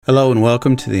Hello and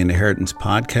welcome to the Inheritance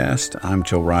Podcast. I'm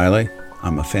Joe Riley.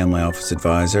 I'm a family office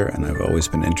advisor, and I've always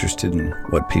been interested in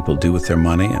what people do with their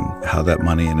money and how that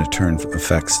money in turn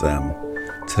affects them.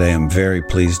 Today I'm very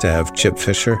pleased to have Chip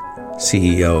Fisher,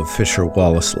 CEO of Fisher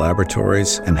Wallace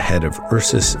Laboratories and head of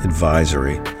Ursus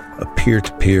Advisory, a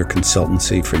peer-to-peer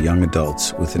consultancy for young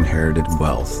adults with inherited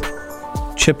wealth.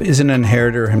 Chip is an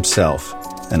inheritor himself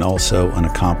and also an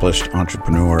accomplished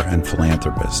entrepreneur and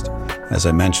philanthropist. As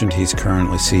I mentioned, he's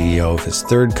currently CEO of his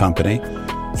third company,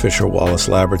 Fisher Wallace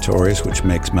Laboratories, which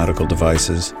makes medical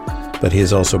devices, but he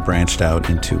has also branched out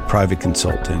into private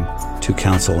consulting to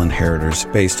counsel inheritors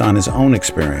based on his own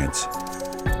experience.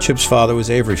 Chip's father was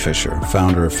Avery Fisher,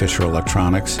 founder of Fisher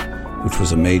Electronics, which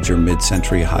was a major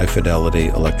mid-century high-fidelity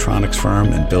electronics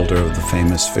firm and builder of the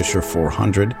famous Fisher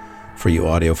 400 for you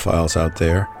audiophiles out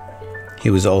there. He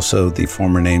was also the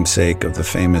former namesake of the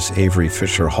famous Avery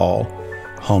Fisher Hall,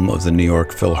 home of the New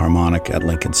York Philharmonic at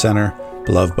Lincoln Center,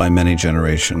 beloved by many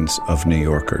generations of New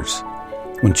Yorkers.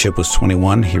 When Chip was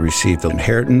 21, he received an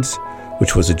inheritance,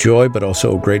 which was a joy but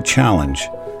also a great challenge,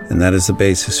 and that is the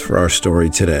basis for our story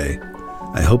today.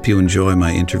 I hope you enjoy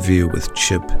my interview with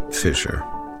Chip Fisher.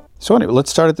 So anyway,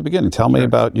 let's start at the beginning. Tell me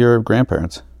about your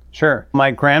grandparents. Sure.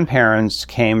 My grandparents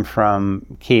came from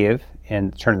Kiev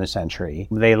in the turn of the century.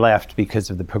 They left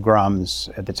because of the pogroms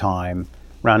at the time.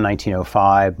 Around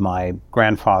 1905, my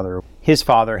grandfather, his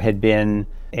father had been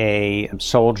a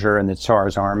soldier in the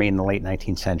Tsar's army in the late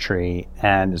 19th century,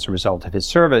 and as a result of his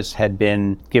service had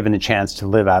been given the chance to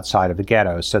live outside of the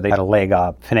ghetto. So they had a leg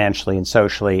up financially and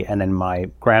socially, and then my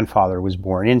grandfather was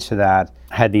born into that,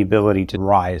 had the ability to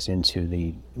rise into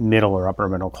the middle or upper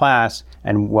middle class,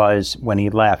 and was, when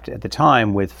he left at the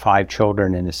time with 5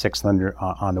 children and a 6th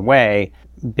on the way,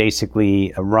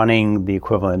 basically running the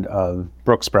equivalent of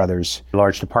Brooks Brothers, a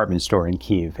large department store in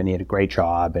Kiev. And he had a great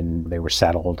job, and they were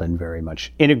settled and very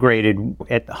much integrated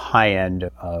at the high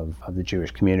end of the Jewish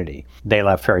community. They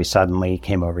left very suddenly,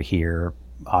 came over here,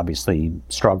 obviously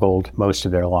struggled most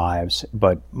of their lives,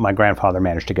 but my grandfather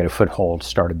managed to get a foothold,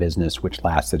 start a business which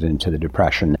lasted into the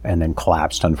Depression and then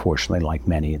collapsed, unfortunately, like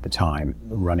many at the time,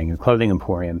 running a clothing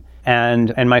emporium.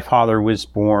 And my father was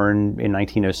born in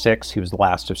 1906. He was the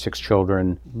last of 6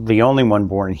 children, the only one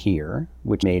born here,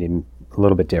 which made him a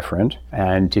little bit different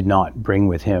and did not bring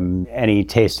with him any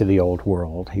taste of the old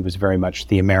world. He was very much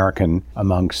the American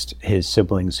amongst his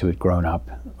siblings who had grown up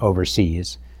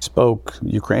overseas. Spoke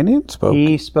Ukrainian?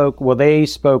 They spoke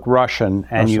Russian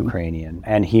and Ukrainian,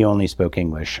 and he only spoke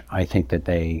English. I think that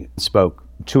they spoke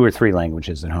 2 or 3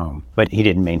 languages at home, but he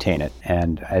didn't maintain it,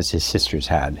 and as his sisters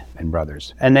had and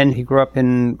brothers. And then he grew up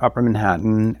in Upper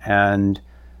Manhattan and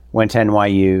went to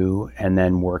NYU and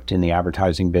then worked in the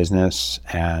advertising business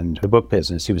and the book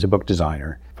business. He was a book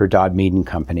designer for Dodd Mead and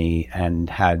Company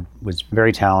and was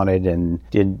very talented and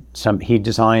he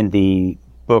designed the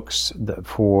books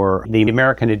for the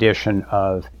American edition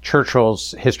of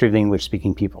Churchill's History of the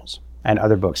English-Speaking Peoples and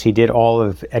other books. He did all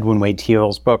of Edwin Wade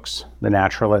Teale's books, The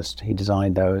Naturalist. He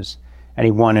designed those, and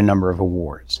he won a number of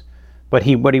awards. But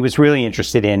what he was really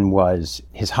interested in was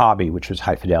his hobby, which was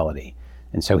high fidelity.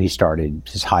 And so he started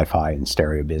his hi-fi and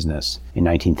stereo business in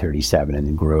 1937 and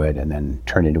then grew it and then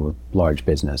turned into a large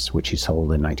business, which he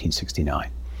sold in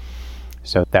 1969.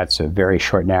 So that's a very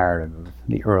short narrative of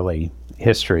the early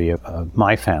history of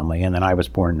my family. And then I was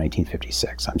born in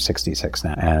 1956. I'm 66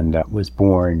 now, and was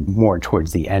born more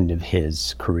towards the end of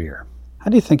his career. How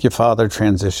do you think your father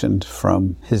transitioned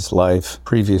from his life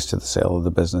previous to the sale of the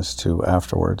business to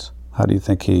afterwards? How do you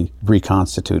think he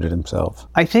reconstituted himself?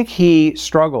 I think he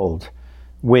struggled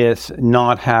with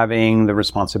not having the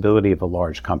responsibility of a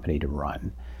large company to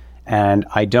run. And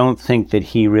I don't think that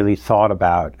he really thought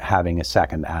about having a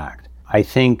second act. I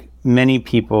think many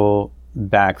people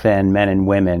back then, men and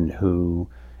women who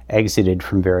exited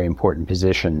from very important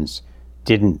positions,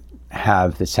 didn't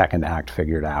have the second act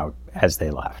figured out as they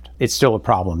left. It's still a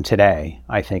problem today,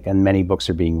 I think, and many books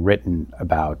are being written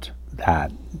about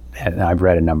that. And I've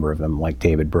read a number of them, like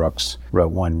David Brooks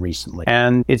wrote one recently.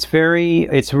 And it's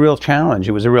a real challenge.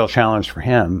 It was a real challenge for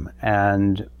him.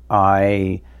 And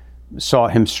I saw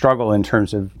him struggle in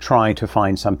terms of trying to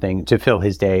find something to fill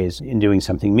his days in doing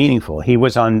something meaningful. He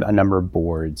was on a number of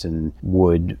boards and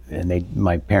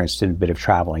my parents did a bit of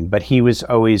traveling, but he was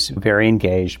always very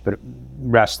engaged, but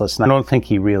restless. And I don't think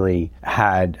he really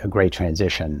had a great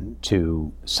transition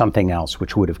to something else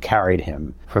which would have carried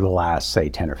him for the last, say,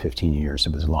 10 or 15 years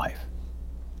of his life.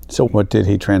 So what did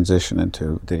he transition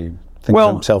into? Did he think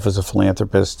of himself as a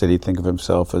philanthropist? Did he think of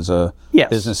himself as a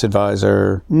business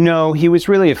advisor? No, he was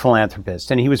really a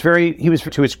philanthropist. And he was,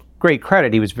 to his great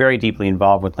credit, he was very deeply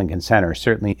involved with Lincoln Center,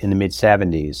 certainly in the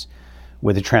mid-'70s,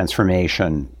 with the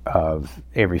transformation of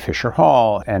Avery Fisher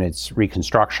Hall and its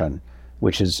reconstruction,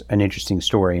 which is an interesting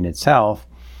story in itself.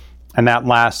 And that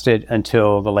lasted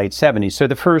until the late 70s. So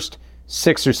the first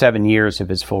 6 or 7 years of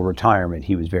his full retirement,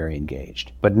 he was very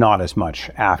engaged, but not as much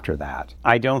after that.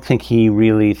 I don't think he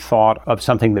really thought of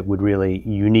something that would really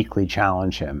uniquely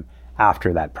challenge him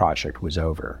after that project was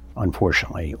over,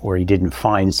 unfortunately, or he didn't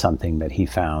find something that he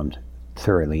found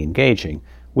thoroughly engaging,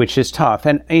 which is tough.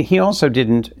 And he also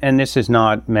didn't, and this is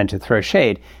not meant to throw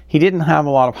shade, he didn't have a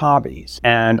lot of hobbies.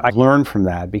 And I learned from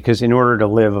that because in order to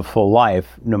live a full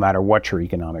life, no matter what your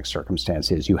economic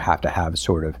circumstance is, you have to have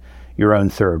sort of your own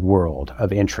third world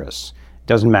of interests. It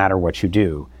doesn't matter what you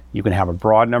do. You can have a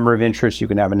broad number of interests, you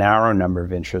can have a narrow number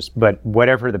of interests, but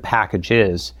whatever the package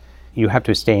is, you have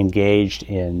to stay engaged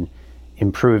in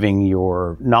improving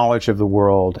your knowledge of the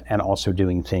world and also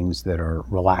doing things that are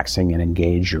relaxing and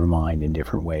engage your mind in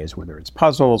different ways, whether it's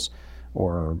puzzles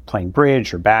or playing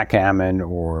bridge or backgammon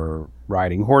or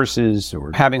riding horses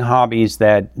or having hobbies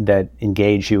that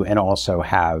engage you and also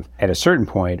have, at a certain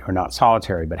point, are not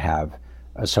solitary, but have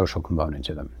a social component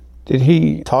to them. Did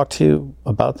he talk to you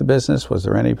about the business? Was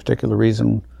there any particular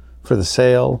reason for the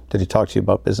sale? Did he talk to you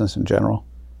about business in general?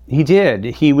 He did.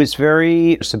 He was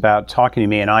very about talking to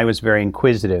me, and I was very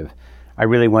inquisitive. I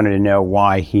really wanted to know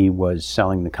why he was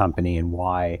selling the company and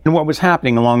why, and what was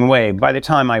happening along the way. By the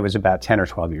time I was about 10 or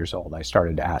 12 years old, I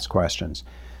started to ask questions.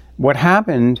 What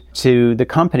happened to the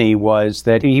company was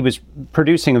that he was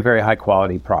producing a very high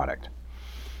quality product.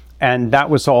 And that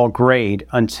was all great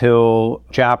until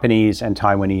Japanese and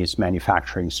Taiwanese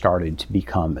manufacturing started to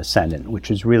become ascendant, which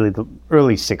was really the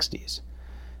early 60s.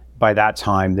 By that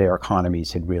time, their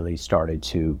economies had really started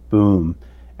to boom,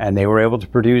 and they were able to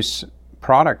produce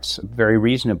products very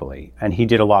reasonably. And he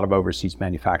did a lot of overseas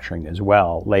manufacturing as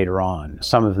well later on.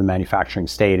 Some of the manufacturing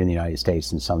stayed in the United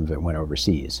States and some of it went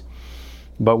overseas.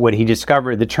 But what he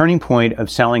discovered, the turning point of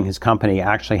selling his company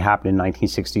actually happened in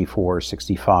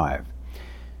 1964-65.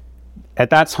 At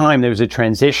that time, there was a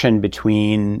transition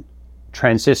between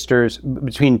tubes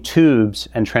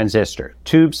and transistor.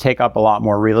 Tubes take up a lot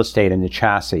more real estate in the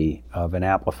chassis of an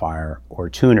amplifier or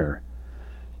tuner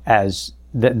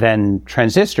than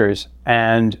transistors.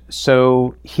 And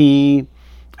so he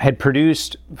had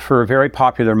produced, for a very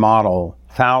popular model,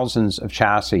 thousands of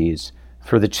chassis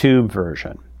for the tube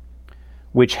version,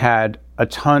 which had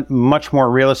much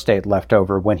more real estate left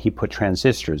over when he put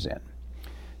transistors in.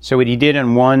 So what he did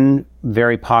in one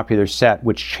very popular set,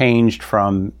 which changed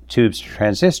from tubes to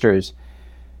transistors,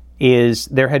 is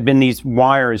there had been these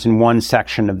wires in one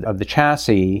section of the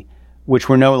chassis which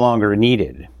were no longer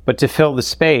needed. But to fill the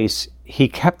space, he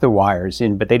kept the wires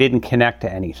in, but they didn't connect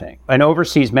to anything. An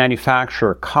overseas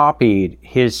manufacturer copied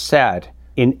his set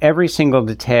in every single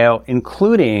detail,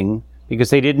 including,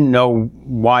 because they didn't know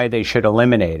why they should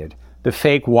eliminate it, the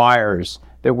fake wires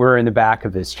that were in the back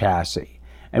of this chassis.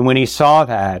 And when he saw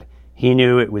that, he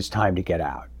knew it was time to get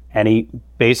out. And he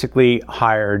basically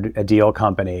hired a deal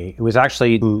company. It was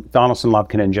actually Donaldson,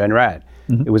 Lubkin, and Enrich.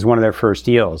 Mm-hmm. It was one of their first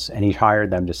deals, and he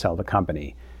hired them to sell the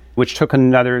company, which took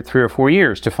another 3 or 4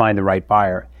 years to find the right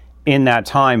buyer. In that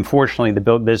time, fortunately,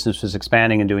 the business was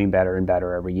expanding and doing better and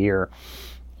better every year.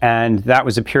 And that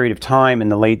was a period of time in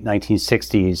the late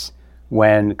 1960s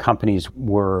when companies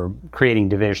were creating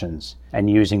divisions and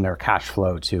using their cash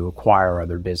flow to acquire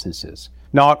other businesses.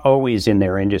 Not always in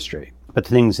their industry, but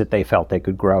things that they felt they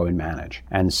could grow and manage.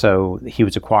 And so he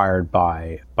was acquired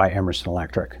by Emerson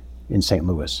Electric in St.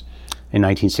 Louis in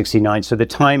 1969. So the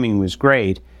timing was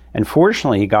great. And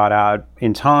fortunately, he got out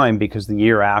in time because the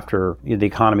year after, the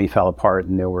economy fell apart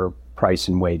and there were price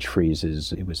and wage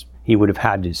freezes. He would have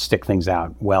had to stick things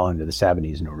out well into the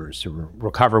 70s in order to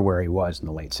recover where he was in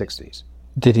the late 60s.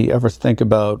 Did he ever think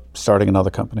about starting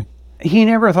another company? He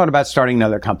never thought about starting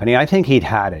another company. I think he'd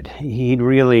had it. He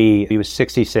was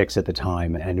 66 at the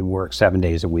time and worked 7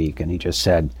 days a week. And he just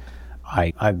said,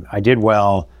 I did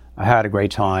well. I had a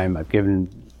great time. I've given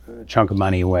a chunk of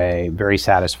money away, very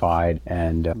satisfied,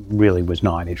 and really was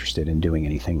not interested in doing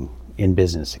anything in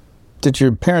business. Did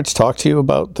your parents talk to you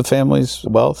about the family's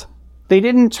wealth? They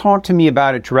didn't talk to me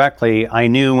about it directly. I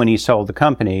knew when he sold the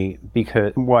company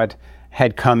because what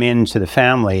had come into the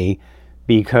family,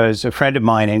 because a friend of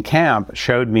mine in camp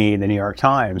showed me the New York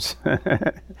Times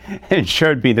and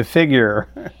showed me the figure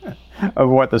of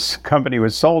what this company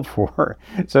was sold for.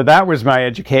 So that was my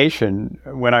education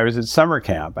when I was at summer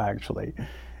camp, actually.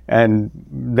 And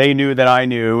they knew that I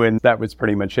knew, and that was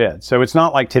pretty much it. So it's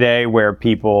not like today where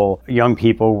young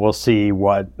people will see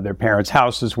what their parents'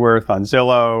 house is worth on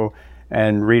Zillow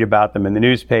and read about them in the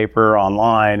newspaper,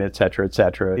 online, et cetera, et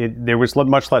cetera. There was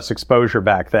much less exposure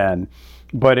back then.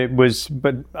 but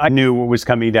I knew what was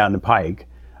coming down the pike.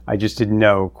 I just didn't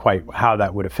know quite how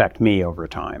that would affect me over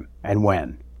time and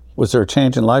when. Was there a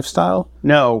change in lifestyle?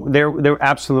 No, there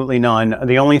absolutely none.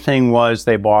 The only thing was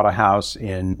they bought a house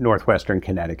in northwestern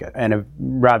Connecticut, and a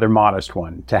rather modest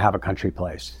one, to have a country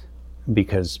place,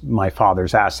 because my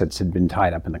father's assets had been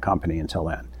tied up in the company until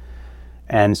then.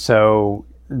 And so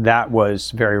that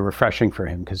was very refreshing for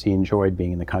him, because he enjoyed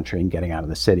being in the country and getting out of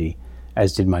the city,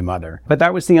 as did my mother. But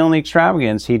that was the only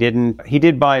extravagance. He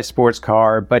did buy a sports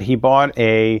car, but he bought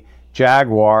a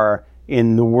Jaguar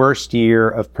in the worst year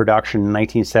of production in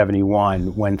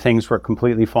 1971, when things were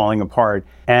completely falling apart.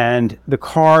 And the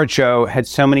car, Joe, had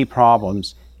so many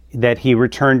problems that he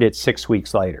returned it 6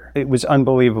 weeks later. It was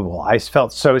unbelievable. I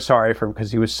felt so sorry for him,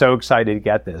 because he was so excited to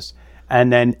get this.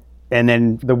 And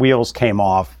then the wheels came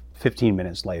off 15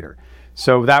 minutes later.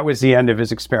 So that was the end of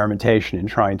his experimentation in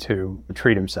trying to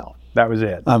treat himself. That was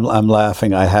it. I'm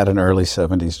laughing. I had an early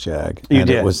 70s Jag. You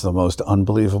did? It was the most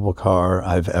unbelievable car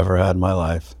I've ever had in my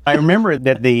life. I remember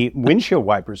that the windshield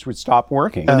wipers would stop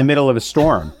working in the middle of a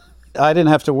storm. I didn't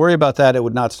have to worry about that. It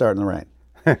would not start in the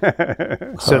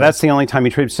rain. So that's the only time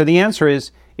he treated. So the answer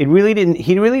is, he really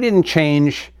didn't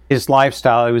change his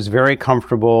lifestyle. It was very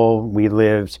comfortable. We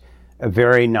lived a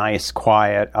very nice,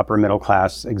 quiet, upper middle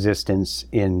class existence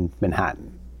in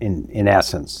Manhattan, in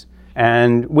essence.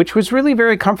 And which was really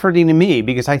very comforting to me,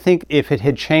 because I think if it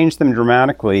had changed them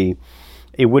dramatically,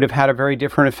 it would have had a very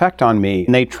different effect on me.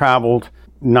 And they traveled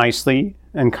nicely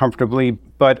and comfortably,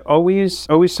 but always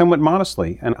somewhat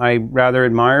modestly. And I rather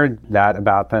admired that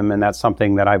about them, and that's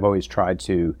something that I've always tried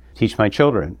to teach my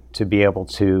children, to be able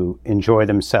to enjoy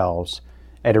themselves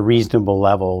at a reasonable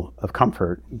level of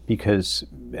comfort, because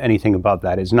anything above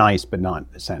that is nice but not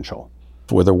essential.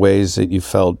 Were there ways that you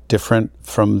felt different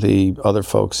from the other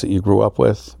folks that you grew up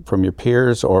with, from your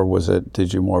peers, or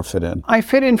did you more fit in? I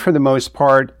fit in for the most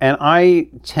part, and I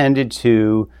tended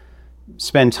to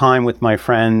spend time with my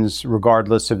friends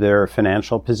regardless of their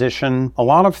financial position. A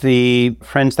lot of the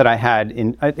friends that I had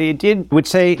would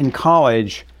say in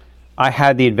college, I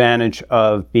had the advantage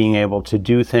of being able to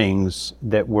do things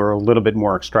that were a little bit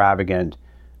more extravagant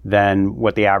than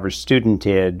what the average student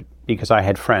did, because I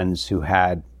had friends who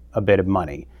had a bit of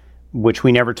money, which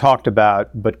we never talked about,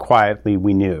 but quietly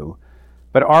we knew.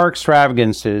 But our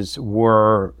extravagances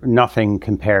were nothing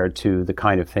compared to the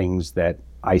kind of things that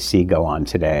I see go on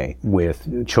today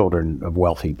with children of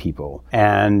wealthy people.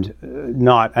 And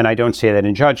I don't say that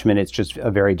in judgment, it's just a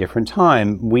very different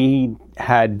time. We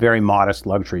had very modest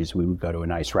luxuries. We would go to a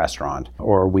nice restaurant,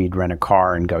 or we'd rent a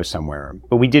car and go somewhere.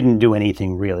 But we didn't do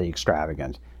anything really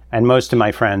extravagant. And most of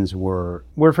my friends were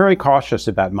very cautious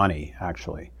about money,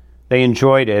 actually. They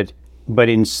enjoyed it, but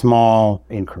in small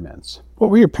increments. What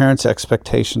were your parents'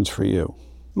 expectations for you?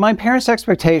 My parents'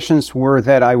 expectations were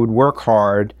that I would work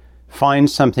hard, find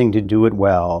something to do it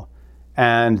well,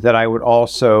 and that I would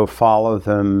also follow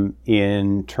them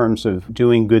in terms of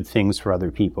doing good things for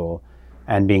other people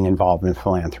and being involved in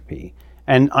philanthropy.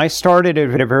 And I started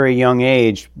at a very young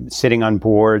age sitting on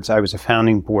boards. I was a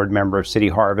founding board member of City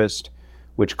Harvest,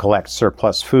 which collects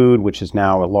surplus food, which is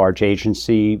now a large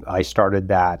agency. I started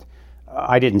that.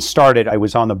 I didn't start it. I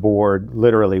was on the board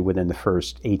literally within the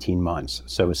first 18 months,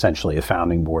 so essentially a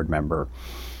founding board member.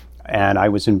 And I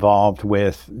was involved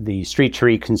with the Street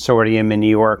Tree Consortium in New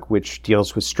York, which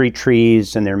deals with street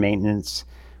trees and their maintenance,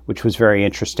 which was very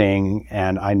interesting.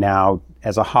 And I now,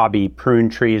 as a hobby, prune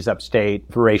trees upstate,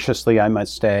 voraciously, I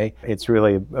must say. It's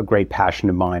really a great passion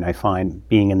of mine. I find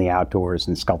being in the outdoors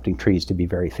and sculpting trees to be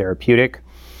very therapeutic.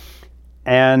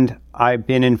 And I've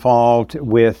been involved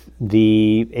with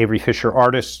the Avery Fisher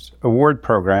Artist Award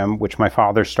Program, which my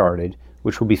father started,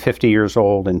 which will be 50 years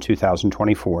old in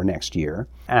 2024, next year.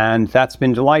 And that's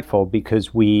been delightful,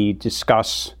 because we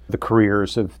discuss the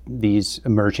careers of these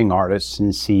emerging artists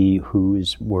and see who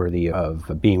is worthy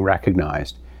of being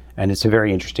recognized. And it's a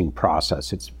very interesting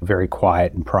process. It's very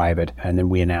quiet and private. And then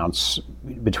we announce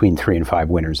between 3 and 5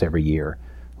 winners every year,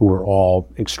 who are all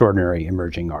extraordinary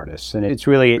emerging artists. And it's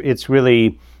really,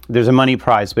 there's a money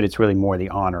prize, but it's really more the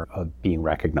honor of being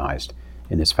recognized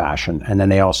in this fashion. And then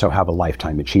they also have a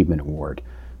Lifetime Achievement Award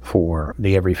for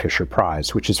the Avery Fisher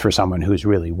Prize, which is for someone who's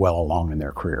really well along in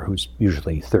their career, who's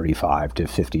usually 35 to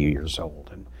 50 years old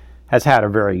and has had a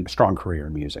very strong career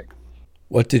in music.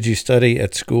 What did you study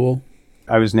at school?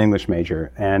 I was an English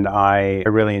major, and I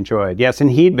really enjoyed. Yes, and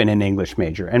he'd been an English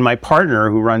major. And my partner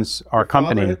who runs our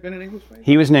company, had been an English major?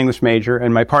 He was an English major,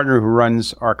 and my partner who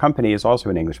runs our company is also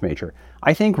an English major.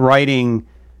 I think writing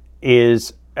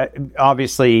is,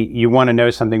 obviously, you want to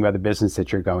know something about the business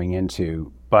that you're going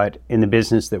into. But in the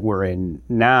business that we're in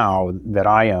now, that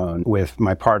I own with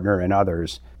my partner and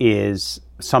others, is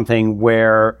something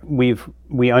where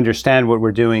we understand what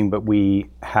we're doing, but we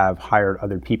have hired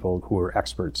other people who are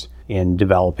experts in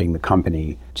developing the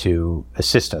company to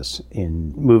assist us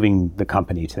in moving the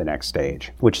company to the next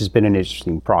stage, which has been an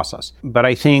interesting process. But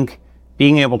I think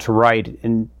being able to write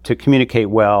and to communicate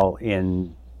well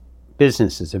in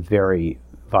business is a very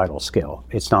vital skill.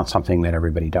 It's not something that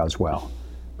everybody does well,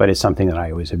 but it's something that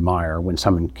I always admire when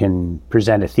someone can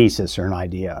present a thesis or an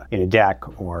idea in a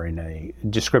deck or in a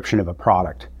description of a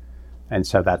product. And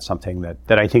so that's something that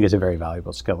I think is a very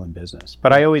valuable skill in business.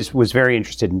 But I always was very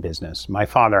interested in business. My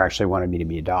father actually wanted me to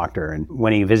be a doctor. And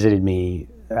when he visited me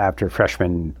after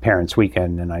freshman parents'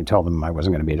 weekend and I told him I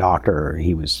wasn't going to be a doctor,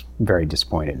 he was very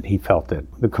disappointed. He felt that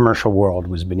the commercial world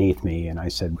was beneath me. And I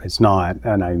said, it's not.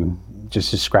 And I'm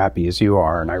just as scrappy as you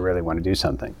are. And I really want to do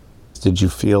something. Did you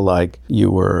feel like you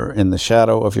were in the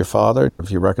shadow of your father? Have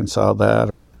you reconciled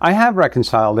that? I have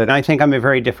reconciled it. And I think I'm a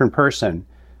very different person.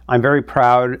 I'm very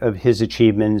proud of his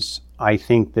achievements. I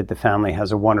think that the family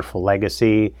has a wonderful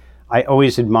legacy. I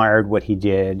always admired what he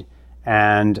did,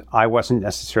 and I wasn't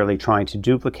necessarily trying to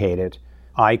duplicate it.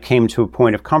 I came to a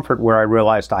point of comfort where I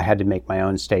realized I had to make my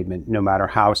own statement, no matter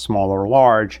how small or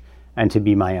large, and to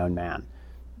be my own man.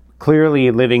 Clearly,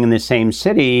 living in the same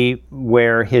city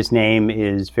where his name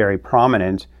is very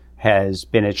prominent has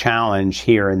been a challenge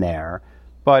here and there.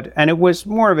 And it was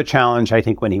more of a challenge, I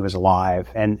think, when he was alive.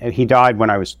 And he died when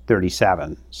I was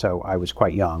 37, so I was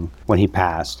quite young when he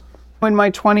passed. In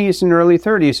my 20s and early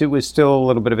 30s, it was still a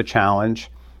little bit of a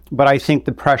challenge. But I think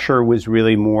the pressure was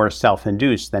really more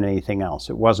self-induced than anything else.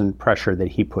 It wasn't pressure that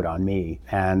he put on me.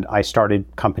 And I started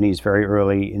companies very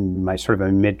early in my sort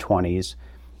of mid-20s.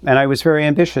 And I was very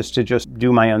ambitious to just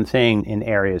do my own thing in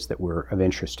areas that were of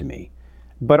interest to me,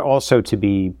 but also to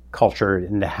be cultured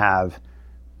and to have.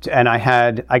 And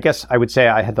I guess I would say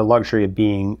I had the luxury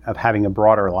of having a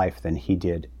broader life than he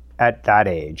did at that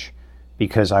age,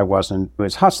 because I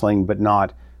was hustling, but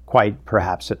not quite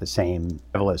perhaps at the same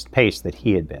levelist pace that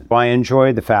he had been. I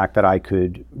enjoyed the fact that I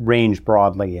could range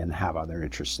broadly and have other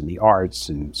interests in the arts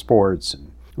and sports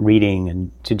and reading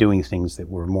and to doing things that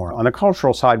were more on the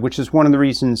cultural side, which is one of the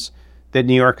reasons that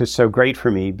New York is so great for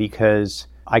me, because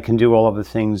I can do all of the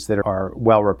things that are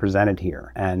well represented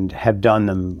here and have done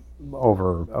them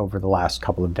over the last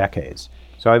couple of decades.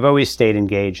 So I've always stayed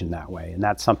engaged in that way. And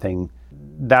that's something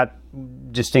that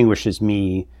distinguishes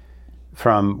me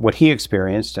from what he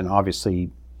experienced. And obviously,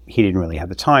 he didn't really have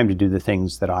the time to do the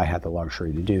things that I had the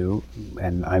luxury to do.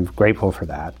 And I'm grateful for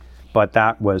that. But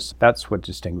that's what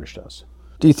distinguished us.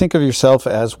 Do you think of yourself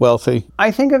as wealthy?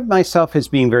 I think of myself as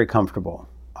being very comfortable.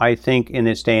 I think in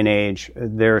this day and age,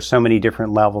 there are so many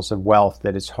different levels of wealth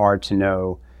that it's hard to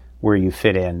know where you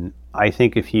fit in. I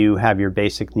think if you have your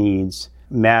basic needs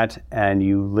met and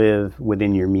you live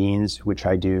within your means, which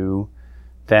I do,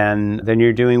 then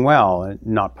you're doing well,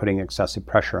 not putting excessive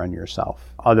pressure on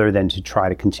yourself, other than to try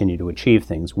to continue to achieve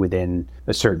things within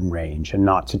a certain range and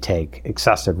not to take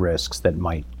excessive risks that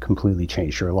might completely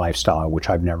change your lifestyle, which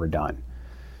I've never done.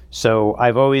 So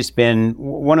I've always been,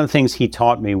 one of the things he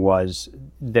taught me was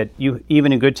that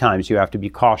even in good times, you have to be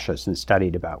cautious and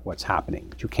studied about what's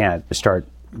happening. You can't start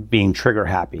being trigger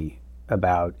happy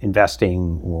about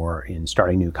investing or in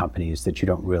starting new companies that you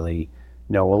don't really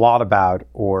know a lot about,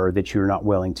 or that you're not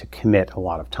willing to commit a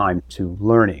lot of time to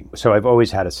learning. So I've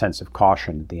always had a sense of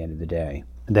caution at the end of the day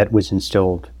that was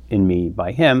instilled in me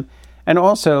by him. And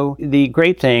also the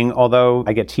great thing, although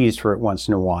I get teased for it once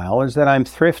in a while, is that I'm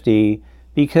thrifty,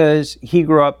 because he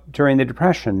grew up during the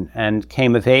Depression and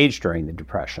came of age during the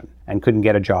Depression and couldn't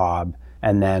get a job,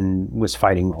 and then was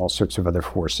fighting all sorts of other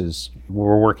forces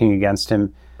were working against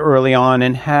him early on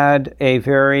and had a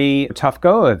very tough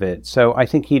go of it. So I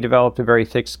think he developed a very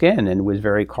thick skin and was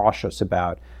very cautious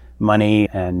about money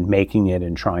and making it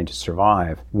and trying to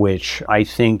survive, which I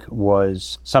think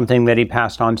was something that he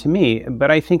passed on to me. But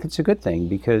I think it's a good thing,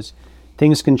 because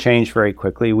things can change very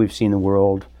quickly. We've seen the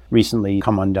world recently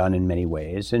come undone in many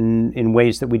ways, and in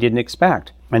ways that we didn't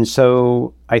expect. And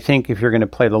so I think if you're going to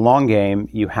play the long game,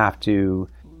 you have to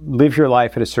live your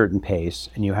life at a certain pace,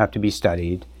 and you have to be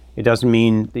studied. It doesn't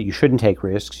mean that you shouldn't take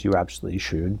risks. You absolutely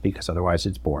should, because otherwise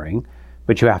it's boring.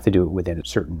 But you have to do it within a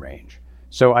certain range.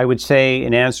 So I would say,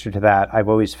 in answer to that, I've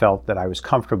always felt that I was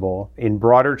comfortable. In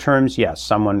broader terms, yes,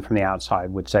 someone from the outside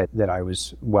would say that I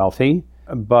was wealthy.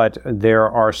 But there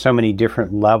are so many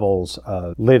different levels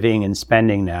of living and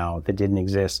spending now that didn't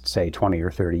exist, say, 20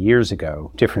 or 30 years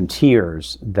ago. Different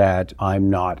tiers that I'm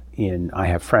not in. I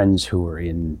have friends who are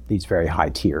in these very high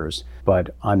tiers,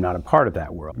 but I'm not a part of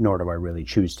that world, nor do I really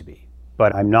choose to be.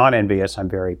 But I'm not envious. I'm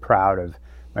very proud of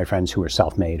my friends who are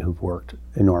self-made, who've worked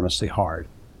enormously hard.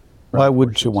 Why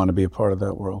wouldn't you want to be a part of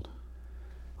that world?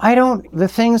 The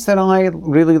things that I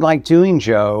really like doing,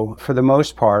 Joe, for the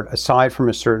most part, aside from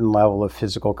a certain level of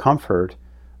physical comfort,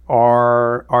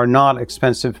 are not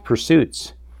expensive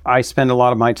pursuits. I spend a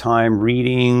lot of my time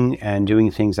reading and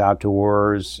doing things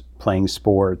outdoors, playing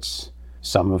sports.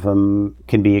 Some of them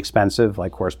can be expensive,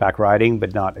 like horseback riding,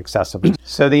 but not excessively.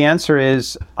 So the answer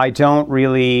is, I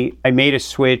made a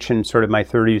switch in sort of my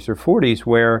 30s or 40s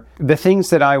where the things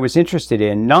that I was interested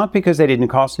in, not because they didn't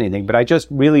cost anything, but I just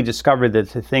really discovered that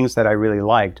the things that I really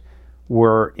liked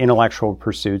were intellectual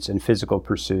pursuits and physical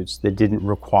pursuits that didn't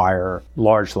require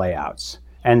large layouts.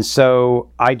 And so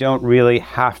I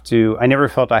never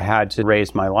felt I had to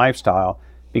raise my lifestyle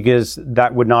because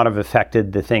that would not have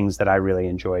affected the things that I really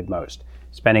enjoyed most.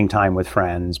 Spending time with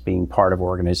friends, being part of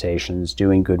organizations,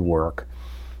 doing good work,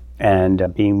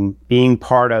 and being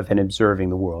part of and observing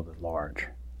the world at large.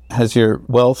 Has your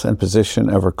wealth and position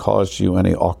ever caused you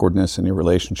any awkwardness in your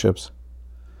relationships?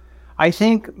 I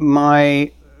think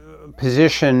my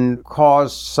position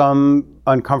caused some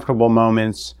uncomfortable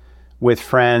moments with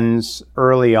friends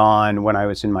early on when I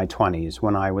was in my 20s,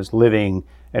 when I was living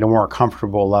at a more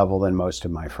comfortable level than most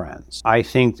of my friends. I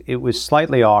think it was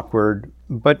slightly awkward,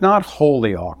 but not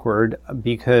wholly awkward,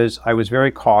 because I was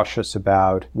very cautious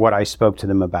about what I spoke to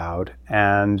them about.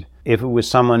 And if it was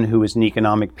someone who was an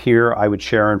economic peer, I would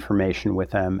share information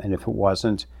with them. And if it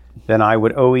wasn't, then I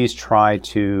would always try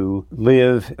to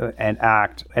live and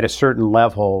act at a certain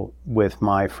level with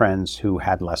my friends who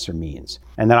had lesser means.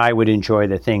 And then I would enjoy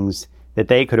the things that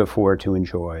they could afford to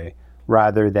enjoy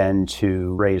rather than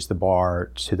to raise the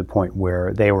bar to the point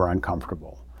where they were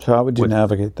uncomfortable. So how would you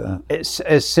navigate that? It's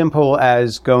as simple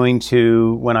as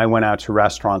when I went out to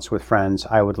restaurants with friends,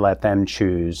 I would let them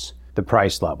choose the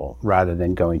price level rather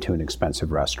than going to an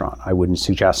expensive restaurant. I wouldn't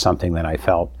suggest something that I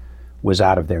felt was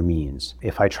out of their means.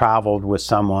 If I traveled with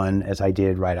someone, as I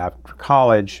did right after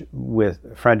college, with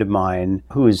a friend of mine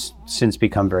who has since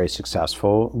become very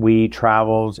successful, we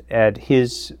traveled at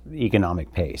his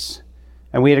economic pace.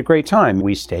 And we had a great time.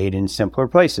 We stayed in simpler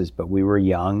places, but we were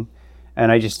young,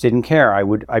 and I just didn't care.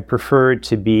 I preferred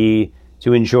to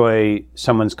enjoy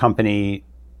someone's company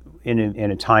in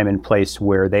a time and place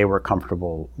where they were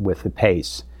comfortable with the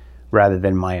pace, rather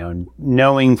than my own,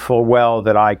 knowing full well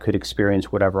that I could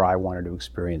experience whatever I wanted to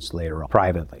experience later on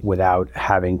privately without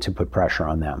having to put pressure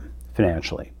on them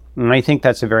financially. And I think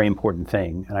that's a very important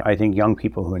thing. And I think young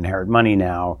people who inherit money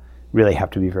now really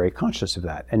have to be very conscious of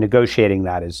that. And negotiating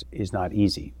that is not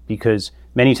easy, because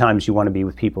many times you want to be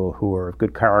with people who are of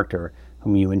good character,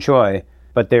 whom you enjoy,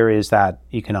 but there is that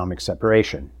economic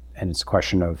separation. And it's a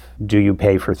question of, do you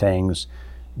pay for things?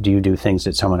 Do you do things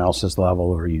at someone else's level,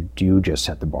 or do you just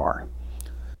set the bar?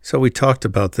 So we talked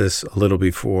about this a little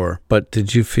before, but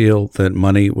did you feel that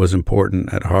money was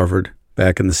important at Harvard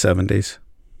back in the 70s?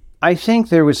 I think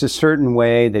there was a certain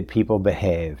way that people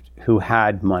behaved who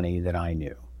had money that I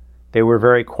knew. They were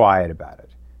very quiet about it.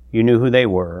 You knew who they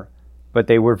were, but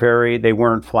they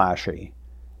weren't flashy.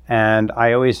 And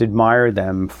I always admired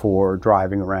them for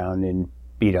driving around in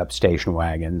beat-up station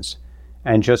wagons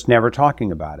and just never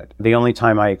talking about it. The only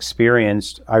time I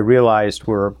realized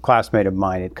where a classmate of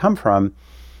mine had come from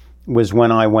was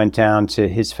when I went down to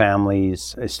his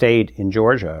family's estate in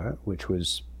Georgia, which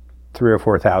was 3,000 or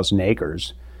 4,000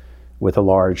 acres with a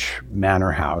large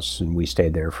manor house, and we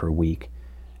stayed there for a week.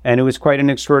 And it was quite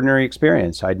an extraordinary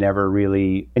experience. I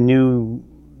knew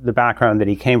the background that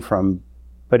he came from,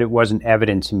 but it wasn't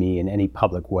evident to me in any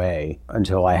public way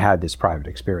until I had this private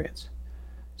experience.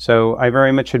 So I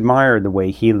very much admired the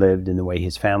way he lived and the way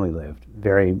his family lived,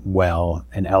 very well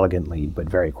and elegantly, but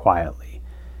very quietly.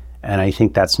 And I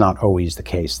think that's not always the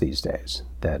case these days,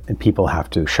 that people have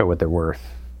to show what they're worth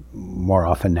more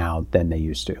often now than they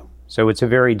used to. So it's a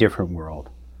very different world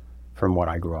from what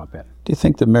I grew up in. Do you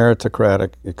think the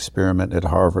meritocratic experiment at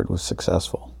Harvard was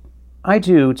successful? I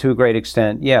do, to a great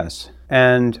extent, yes.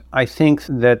 And I think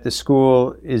that the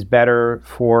school is better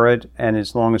for it, and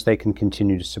as long as they can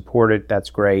continue to support it, that's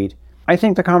great. I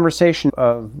think the conversation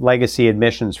of legacy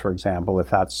admissions, for example, if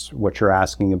that's what you're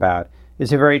asking about,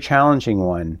 is a very challenging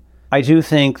one. I do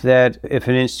think that if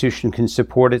an institution can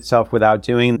support itself without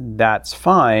doing, that's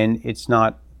fine. It's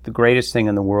not the greatest thing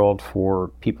in the world for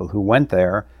people who went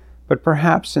there, but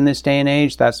perhaps in this day and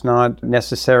age, that's not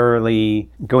necessarily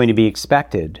going to be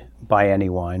expected by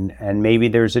anyone, and maybe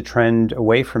there's a trend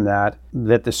away from that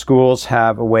the schools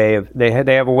have a way of they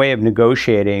have a way of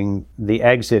negotiating the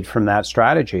exit from that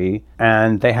strategy,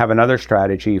 and they have another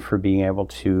strategy for being able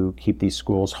to keep these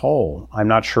schools whole. I'm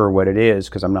not sure what it is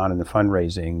because I'm not in the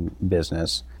fundraising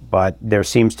business, but there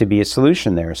seems to be a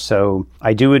solution there. So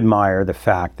I do admire the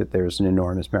fact that there's an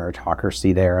enormous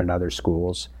meritocracy there in other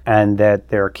schools, and that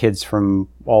there are kids from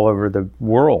all over the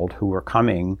world who are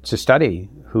coming to study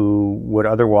who would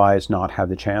otherwise not have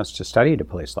the chance to study at a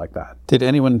place like that. Did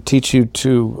anyone teach you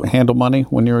to handle money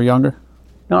when you were younger?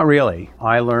 Not really.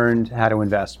 I learned how to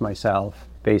invest myself.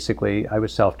 Basically, I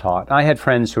was self-taught. I had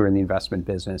friends who were in the investment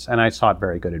business, and I sought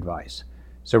very good advice.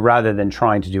 So rather than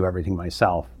trying to do everything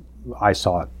myself, I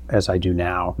sought, as I do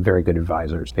now, very good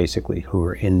advisors, basically, who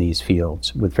are in these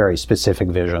fields with very specific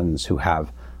visions, who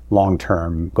have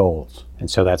long-term goals. And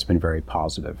so that's been very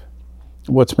positive.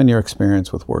 What's been your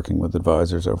experience with working with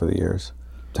advisors over the years?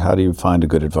 How do you find a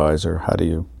good advisor? How do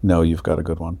you know you've got a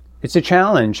good one? It's a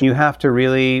challenge. You have to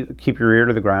really keep your ear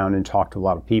to the ground and talk to a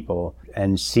lot of people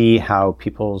and see how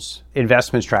people's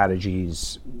investment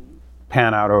strategies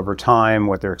pan out over time,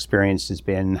 what their experience has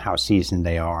been, how seasoned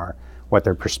they are, what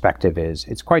their perspective is.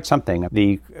 It's quite something.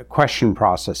 The question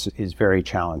process is very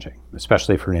challenging,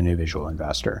 especially for an individual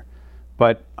investor.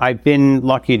 But I've been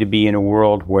lucky to be in a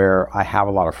world where I have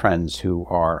a lot of friends who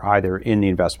are either in the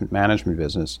investment management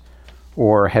business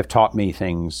or have taught me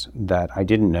things that I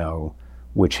didn't know,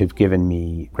 which have given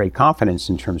me great confidence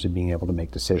in terms of being able to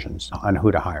make decisions on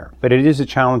who to hire. But it is a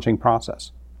challenging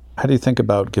process. How do you think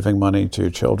about giving money to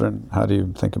your children? How do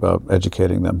you think about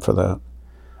educating them for that?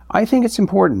 I think it's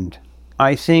important.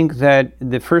 I think that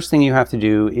the first thing you have to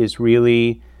do is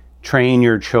really train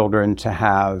your children to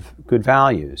have good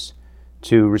values,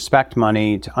 to respect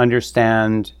money, to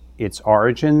understand its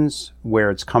origins,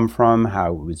 where it's come from,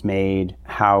 how it was made,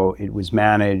 how it was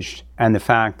managed, and the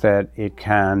fact that it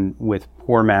can, with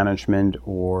poor management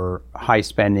or high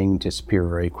spending, disappear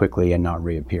very quickly and not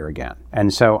reappear again.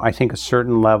 And so I think a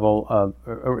certain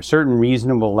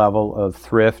reasonable level of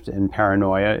thrift and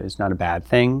paranoia is not a bad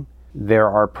thing. There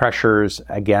are pressures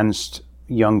against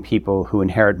young people who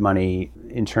inherit money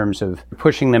in terms of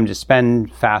pushing them to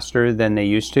spend faster than they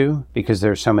used to, because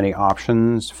there's so many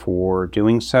options for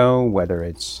doing so, whether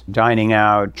it's dining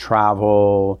out,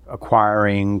 travel,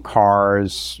 acquiring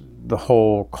cars, the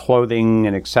whole clothing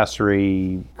and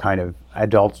accessory kind of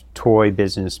adult toy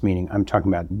business, meaning I'm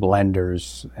talking about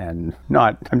blenders and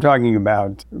I'm talking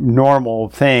about normal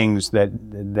things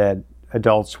that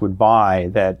adults would buy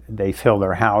that they fill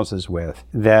their houses with,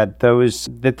 that there's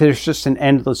just an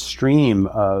endless stream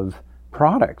of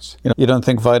products. You don't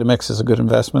think Vitamix is a good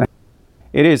investment?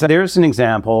 It is. There's an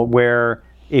example where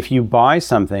if you buy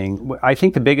something, I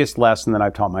think the biggest lesson that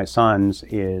I've taught my sons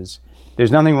is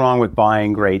there's nothing wrong with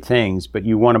buying great things, but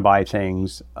you want to buy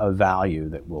things of value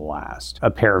that will last.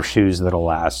 A pair of shoes that'll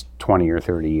last 20 or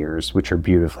 30 years, which are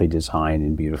beautifully designed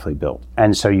and beautifully built.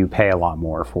 And so you pay a lot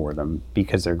more for them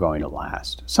because they're going to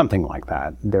last. Something like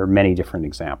that. There are many different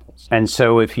examples. And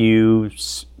so if you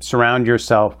surround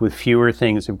yourself with fewer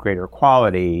things of greater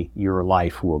quality, your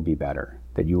life will be better,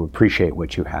 that you appreciate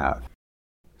what you have.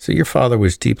 So your father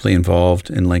was deeply involved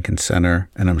in Lincoln Center,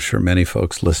 and I'm sure many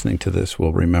folks listening to this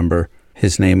will remember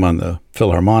his name on the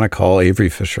Philharmonic Hall, Avery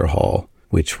Fisher Hall,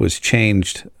 which was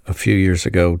changed a few years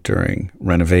ago during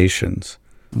renovations.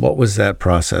 What was that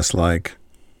process like?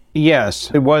 Yes,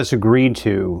 it was agreed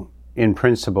to in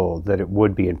principle that it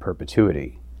would be in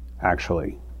perpetuity,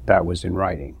 actually. That was in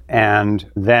writing.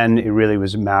 And then it really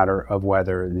was a matter of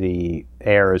whether the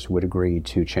heirs would agree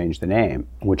to change the name,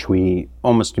 which we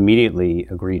almost immediately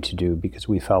agreed to do because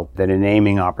we felt that a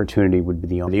naming opportunity would be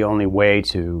the only way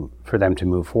for them to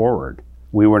move forward.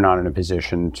 We were not in a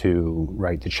position to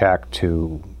write the check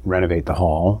to renovate the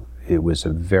hall. It was a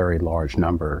very large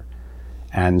number.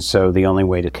 And so the only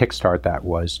way to kickstart that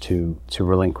was to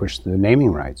relinquish the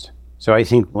naming rights. So I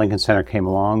think Lincoln Center came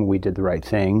along, we did the right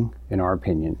thing, in our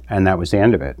opinion, and that was the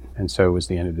end of it. And so it was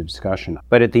the end of the discussion.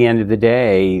 But at the end of the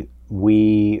day,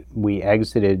 we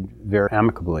exited very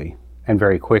amicably and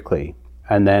very quickly.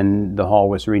 And then the hall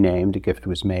was renamed, a gift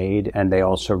was made, and they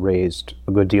also raised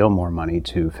a good deal more money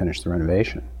to finish the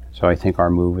renovation. So I think our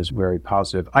move was very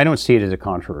positive. I don't see it as a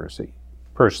controversy,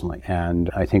 personally, and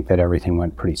I think that everything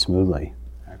went pretty smoothly,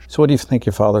 actually. So what do you think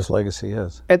your father's legacy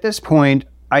is? At this point,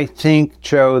 I think,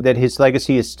 Joe, that his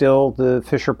legacy is still the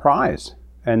Fisher Prize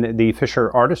and the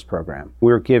Fisher Artist Program.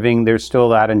 There's still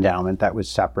that endowment that was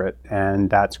separate, and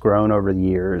that's grown over the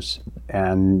years.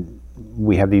 And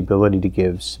we have the ability to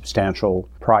give substantial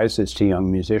prizes to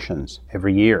young musicians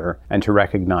every year and to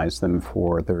recognize them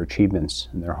for their achievements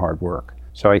and their hard work.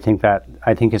 So I think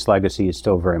his legacy is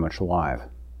still very much alive.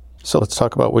 So let's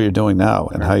talk about what you're doing now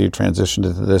and how you transitioned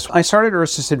into this. I started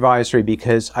Ursus Advisory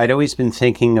because I'd always been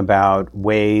thinking about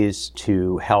ways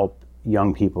to help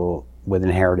young people with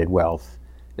inherited wealth,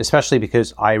 especially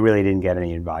because I really didn't get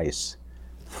any advice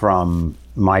from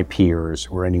my peers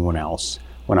or anyone else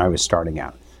when I was starting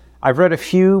out. I've read a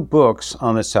few books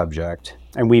on the subject,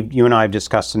 and you and I have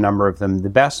discussed a number of them, the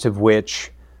best of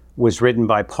which was written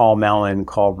by Paul Mellon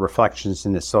called Reflections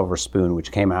in the Silver Spoon,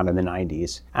 which came out in the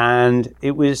 90s. And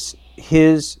it was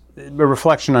a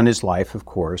reflection on his life, of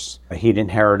course. He'd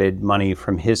inherited money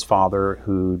from his father,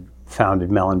 who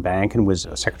founded Mellon Bank and was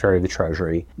Secretary of the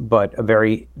Treasury, but a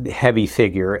very heavy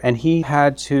figure. And he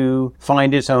had to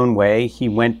find his own way. He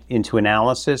went into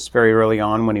analysis very early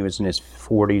on when he was in his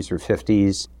 40s or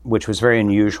 50s, which was very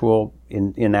unusual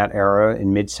in that era,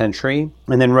 in mid-century,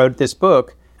 and then wrote this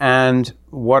book. And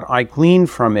what I gleaned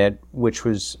from it, which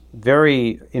was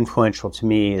very influential to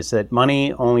me, is that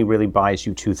money only really buys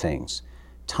you two things: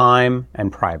 time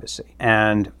and privacy.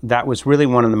 And that was really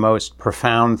one of the most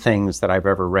profound things that I've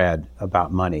ever read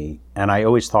about money. And I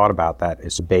always thought about that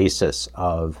as a basis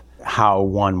of how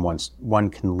one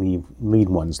can lead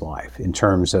one's life in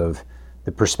terms of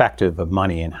the perspective of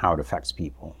money and how it affects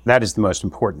people. That is the most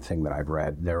important thing that I've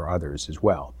read. There are others as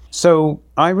well. So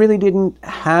I really didn't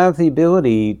have the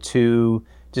ability to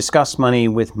discuss money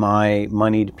with my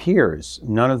moneyed peers.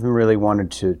 None of them really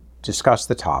wanted to discuss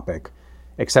the topic,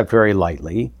 except very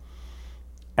lightly.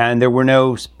 And there were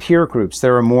no peer groups.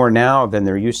 There are more now than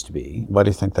there used to be. Why do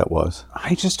you think that was?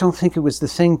 I just don't think it was the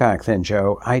thing back then,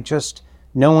 Joe.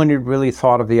 No one had really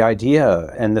thought of the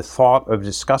idea, and the thought of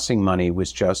discussing money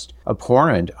was just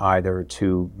abhorrent either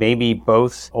to maybe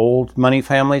both old money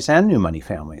families and new money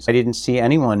families. I didn't see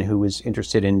anyone who was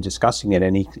interested in discussing it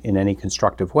in any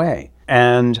constructive way.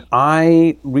 And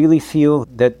I really feel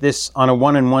that this, on a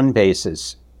one-on-one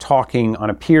basis, talking on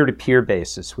a peer-to-peer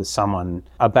basis with someone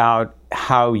about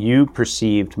how you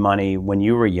perceived money when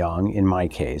you were young, in my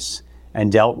case, and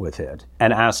dealt with it,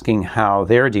 and asking how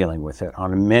they're dealing with it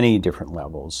on many different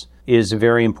levels, is a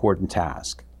very important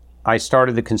task. I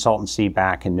started the consultancy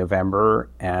back in November,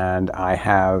 and I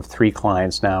have 3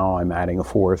 clients now. I'm adding a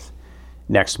 4th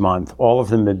next month. All of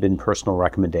them have been personal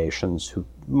recommendations.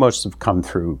 Most have come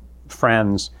through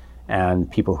friends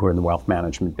and people who are in the wealth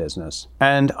management business.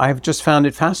 And I've just found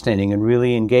it fascinating and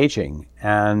really engaging.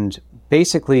 And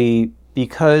basically,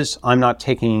 because I'm not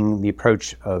taking the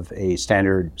approach of a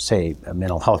standard, say, a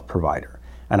mental health provider,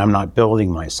 and I'm not building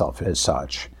myself as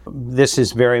such, this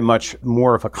is very much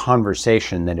more of a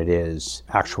conversation than it is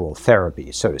actual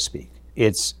therapy, so to speak.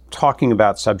 It's talking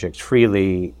about subjects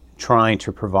freely, trying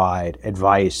to provide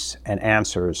advice and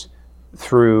answers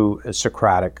through a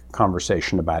Socratic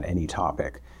conversation about any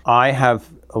topic. I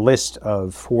have a list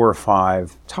of 4 or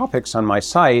 5 topics on my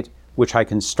site, which I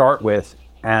can start with,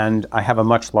 and I have a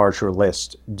much larger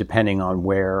list depending on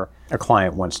where a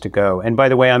client wants to go. And by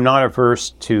the way, I'm not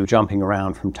averse to jumping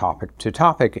around from topic to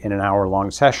topic in an hour-long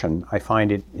session. I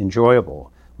find it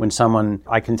enjoyable.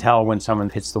 I can tell when someone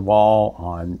hits the wall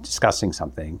on discussing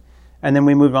something, and then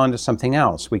we move on to something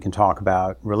else. We can talk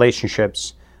about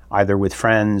relationships, either with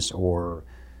friends or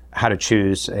how to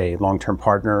choose a long-term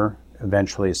partner,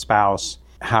 eventually a spouse,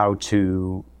 how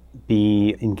to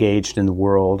be engaged in the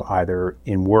world, either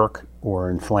in work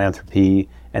or in philanthropy,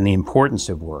 and the importance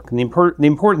of work, and the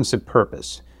importance of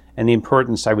purpose, and the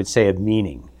importance, I would say, of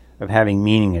meaning, of having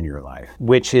meaning in your life,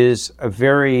 which is a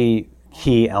very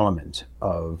key element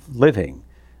of living.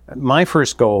 My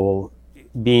first goal,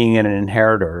 being an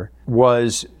inheritor,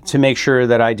 was to make sure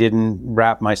that I didn't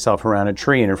wrap myself around a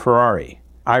tree in a Ferrari.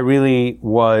 I really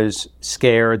was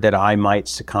scared that I might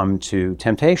succumb to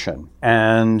temptation.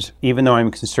 And even though I'm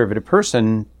a conservative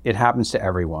person, it happens to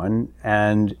everyone.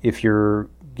 And if you're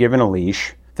given a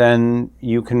leash, then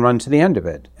you can run to the end of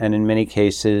it. And in many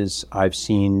cases, I've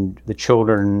seen the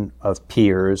children of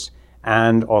peers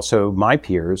and also my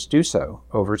peers do so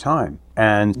over time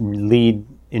and lead,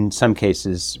 in some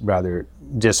cases, rather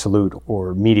dissolute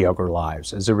or mediocre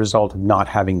lives as a result of not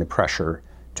having the pressure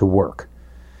to work.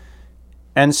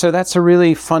 And so that's a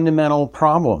really fundamental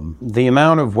problem. The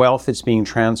amount of wealth that's being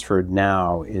transferred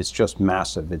now is just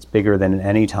massive. It's bigger than at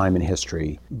any time in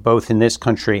history, both in this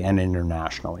country and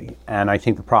internationally. And I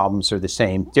think the problems are the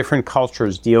same. Different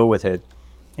cultures deal with it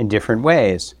in different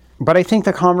ways. But I think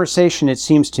the conversation, it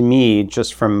seems to me,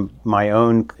 just from my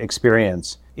own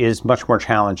experience, is much more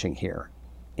challenging here.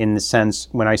 In the sense,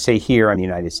 when I say here, in the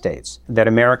United States, that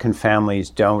American families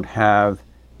don't have,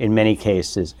 in many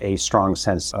cases, a strong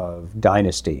sense of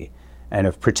dynasty and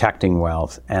of protecting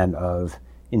wealth and of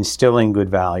instilling good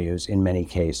values in many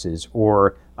cases.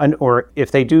 Or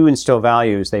if they do instill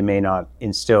values, they may not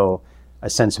instill a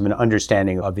sense of an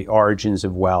understanding of the origins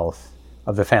of wealth,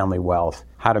 of the family wealth,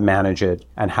 how to manage it,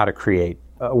 and how to create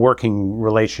a working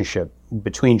relationship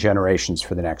between generations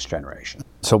for the next generation.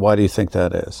 So why do you think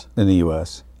that is in the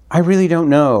U.S.? I really don't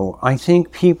know. I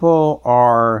think people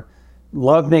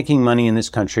love making money in this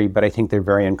country, but I think they're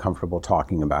very uncomfortable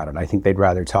talking about it. I think they'd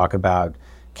rather talk about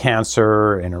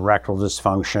cancer and erectile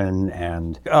dysfunction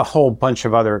and a whole bunch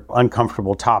of other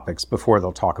uncomfortable topics before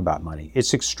they'll talk about money.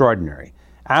 It's extraordinary.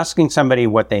 Asking somebody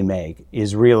what they make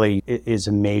is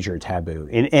a major taboo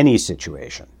in any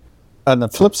situation. On the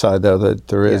flip side, though, that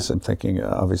there is, I'm thinking,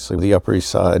 obviously, the Upper East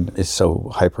Side is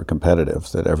so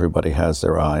hyper-competitive that everybody has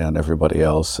their eye on everybody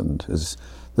else, and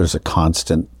there's a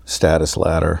constant status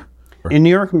ladder. In New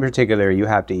York in particular, you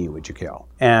have to eat what you kill,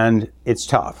 and it's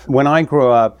tough. When I grew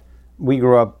up, we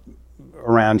grew up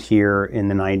around here in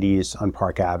the 90s on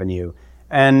Park Avenue,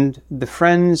 and the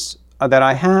friends that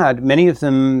I had, many of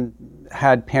them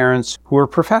had parents who were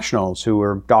professionals, who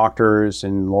were doctors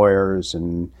and lawyers,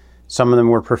 and some of them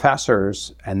were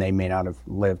professors, and they may not have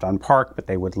lived on Park, but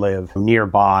they would live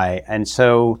nearby. And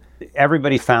so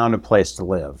everybody found a place to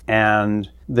live. And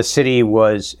the city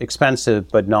was expensive,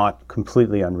 but not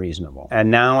completely unreasonable.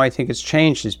 And now I think it's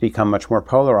changed. It's become much more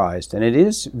polarized. And it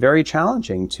is very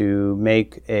challenging to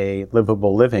make a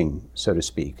livable living, so to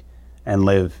speak, and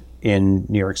live in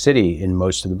New York City in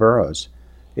most of the boroughs.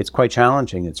 It's quite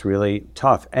challenging. It's really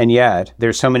tough. And yet,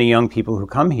 there's so many young people who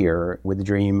come here with the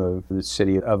dream of the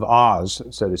city of Oz,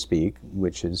 so to speak,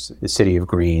 which is the city of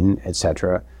green,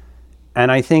 etc.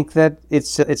 And I think that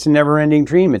it's a never-ending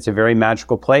dream. It's a very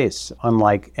magical place,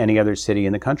 unlike any other city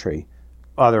in the country.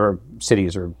 Other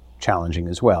cities are challenging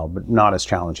as well, but not as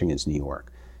challenging as New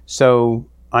York. So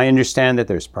I understand that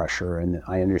there's pressure, and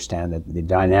I understand that the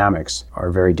dynamics are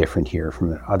very different here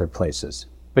from other places.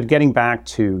 But getting back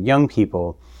to young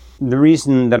people, the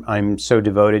reason that I'm so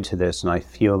devoted to this and I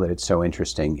feel that it's so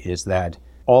interesting is that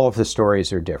all of the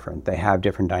stories are different. They have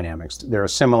different dynamics. There are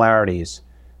similarities,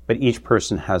 but each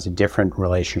person has a different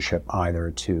relationship either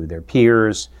to their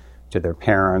peers, to their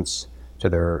parents, to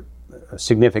their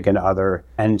significant other,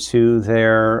 and to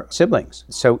their siblings.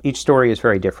 So each story is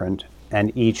very different,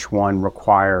 and each one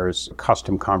requires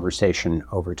custom conversation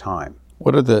over time.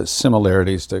 What are the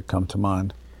similarities that come to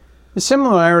mind? The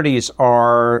similarities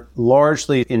are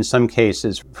largely, in some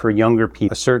cases, for younger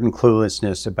people, a certain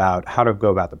cluelessness about how to go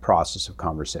about the process of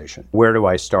conversation. Where do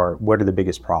I start? What are the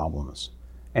biggest problems?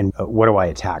 And what do I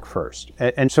attack first?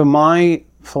 And so my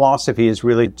philosophy is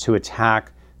really to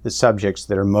attack the subjects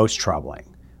that are most troubling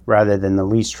rather than the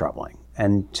least troubling,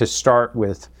 and to start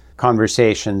with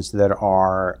conversations that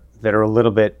are a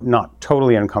little bit, not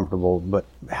totally uncomfortable, but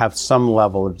have some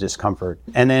level of discomfort,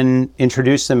 and then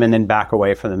introduce them and then back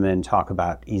away from them and talk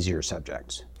about easier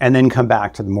subjects, and then come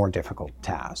back to the more difficult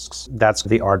tasks. That's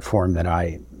the art form that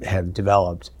I have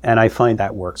developed, and I find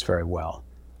that works very well.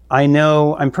 I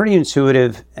know I'm pretty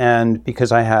intuitive, and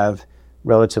because I have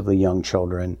relatively young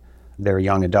children, they're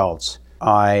young adults,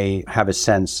 I have a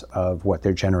sense of what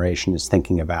their generation is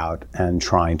thinking about and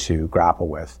trying to grapple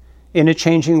with. In a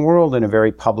changing world, in a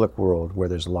very public world where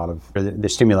there's the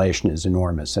stimulation is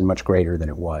enormous and much greater than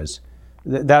it was.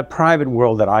 That private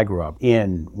world that I grew up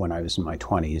in when I was in my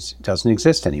 20s doesn't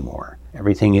exist anymore.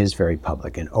 Everything is very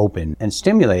public and open and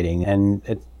stimulating, and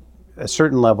at a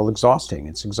certain level exhausting.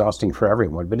 It's exhausting for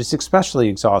everyone, but it's especially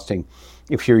exhausting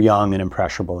if you're young and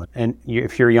impressionable, and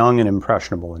if you're young and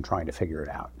impressionable and trying to figure it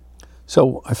out.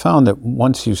 So I found that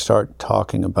once you start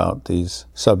talking about these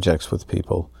subjects with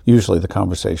people, usually the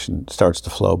conversation starts to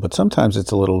flow, but sometimes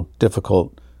it's a little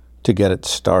difficult to get it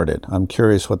started. I'm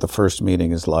curious what the first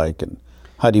meeting is like, and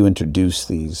how do you introduce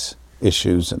these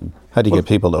issues, and how do you get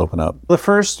people to open up? The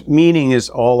first meeting is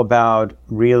all about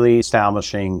really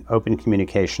establishing open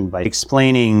communication by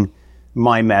explaining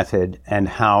my method and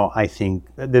how I think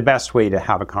the best way to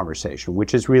have a conversation,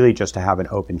 which is really just to have an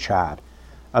open chat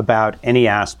about any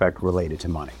aspect related to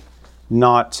money.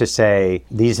 Not to say,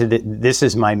 this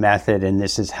is my method and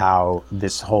this is how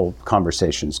this whole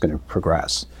conversation is going to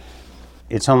progress.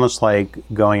 It's almost like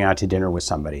going out to dinner with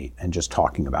somebody and just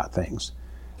talking about things.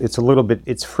 It's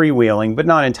freewheeling, but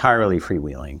not entirely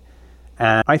freewheeling.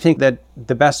 And I think that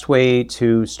the best way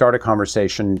to start a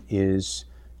conversation is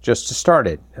just to start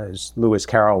it. As Lewis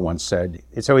Carroll once said,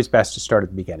 it's always best to start at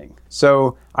the beginning.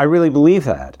 So I really believe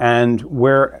that. And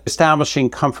we're establishing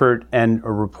comfort and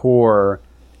a rapport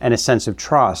and a sense of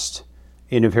trust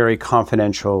in a very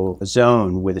confidential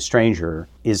zone with a stranger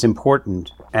is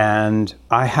important. And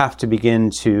I have to begin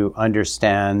to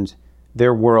understand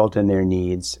their world and their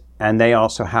needs. And they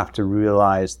also have to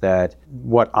realize that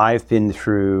what I've been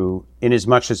through, in as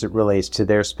much as it relates to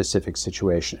their specific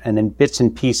situation, and then bits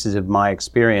and pieces of my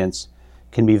experience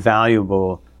can be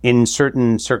valuable in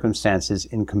certain circumstances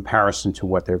in comparison to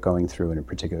what they're going through in a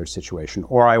particular situation.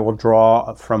 Or I will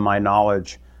draw from my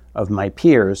knowledge of my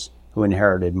peers who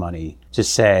inherited money to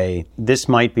say, this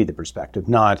might be the perspective,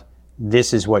 not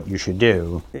this is what you should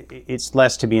do. It's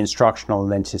less to be instructional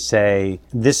than to say,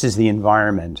 this is the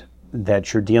environment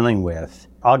that you're dealing with.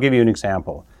 I'll give you an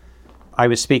example. I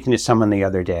was speaking to someone the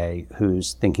other day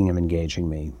who's thinking of engaging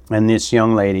me, and this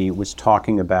young lady was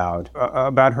talking about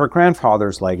her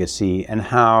grandfather's legacy and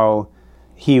how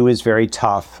he was very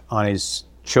tough on his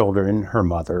children, her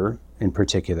mother in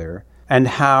particular, and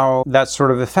how that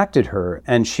sort of affected her.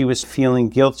 And she was feeling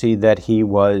guilty that he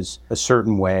was a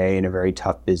certain way and a very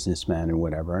tough businessman and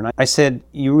whatever. And I said,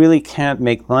 you really can't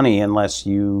make money unless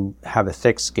you have a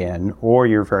thick skin or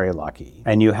you're very lucky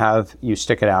and you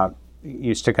stick out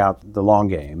the long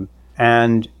game.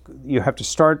 And you have to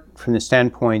start from the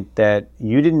standpoint that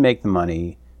you didn't make the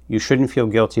money. You shouldn't feel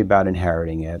guilty about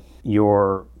inheriting it.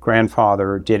 Your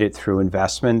grandfather did it through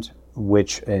investment,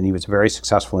 and he was a very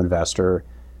successful investor.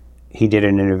 He did it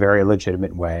in a very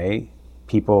legitimate way.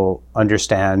 People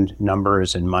understand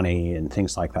numbers and money and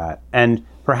things like that. And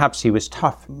perhaps he was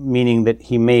tough, meaning that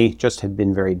he may just have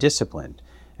been very disciplined,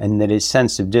 and that his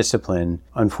sense of discipline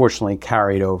unfortunately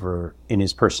carried over in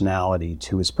his personality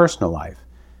to his personal life.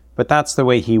 But that's the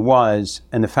way he was,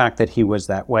 and the fact that he was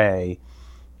that way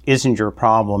isn't your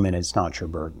problem and it's not your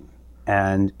burden.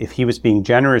 And if he was being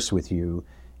generous with you,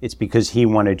 it's because he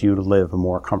wanted you to live a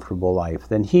more comfortable life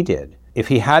than he did. If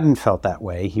he hadn't felt that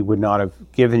way, he would not have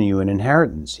given you an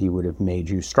inheritance. He would have made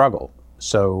you struggle.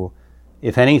 So,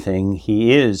 if anything,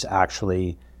 he is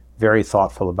actually very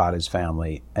thoughtful about his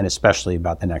family and especially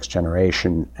about the next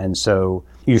generation. And so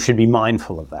you should be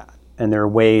mindful of that. And there are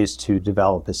ways to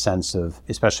develop a sense of,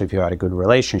 especially if you had a good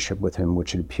relationship with him,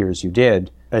 which it appears you did,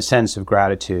 a sense of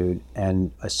gratitude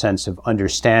and a sense of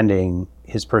understanding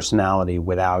his personality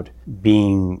without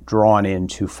being drawn in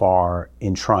too far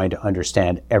in trying to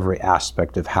understand every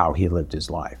aspect of how he lived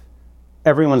his life.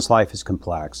 Everyone's life is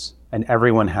complex and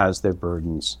everyone has their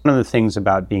burdens. One of the things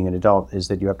about being an adult is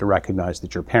that you have to recognize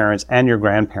that your parents and your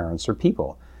grandparents are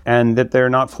people and that they're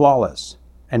not flawless.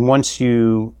 And once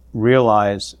you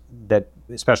realize that,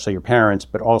 especially your parents,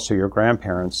 but also your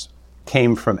grandparents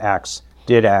came from X,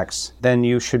 did X, then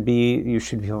you should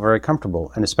feel very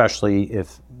comfortable. And especially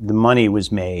if the money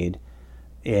was made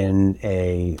in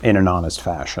an honest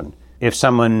fashion. If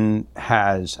someone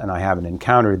has, and I haven't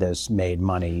encountered this, made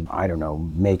money, I don't know,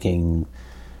 making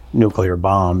nuclear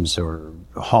bombs or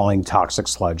hauling toxic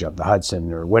sludge up the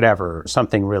Hudson or whatever,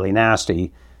 something really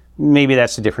nasty, maybe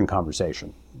that's a different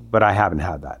conversation. But I haven't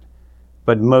had that.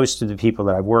 But most of the people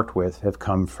that I've worked with have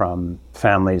come from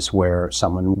families where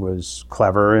someone was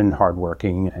clever and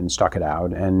hardworking and stuck it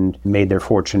out and made their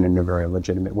fortune in a very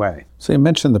legitimate way. So you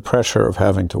mentioned the pressure of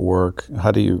having to work. How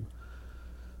do you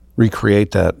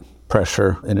recreate that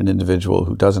pressure in an individual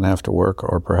who doesn't have to work,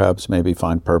 or perhaps maybe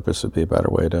find purpose would be a better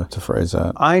way to phrase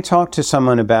that? I talked to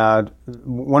someone about,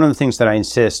 one of the things that I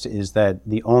insist is that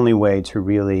the only way to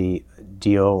really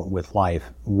deal with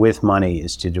life with money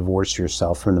is to divorce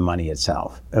yourself from the money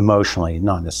itself, emotionally,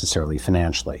 not necessarily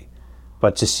financially,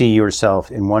 but to see yourself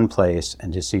in one place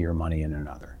and to see your money in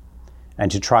another,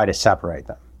 and to try to separate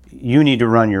them. You need to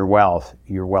run your wealth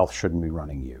shouldn't be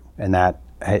running you. And that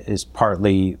is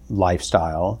partly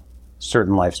lifestyle,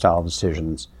 certain lifestyle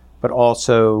decisions, but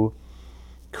also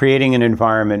creating an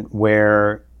environment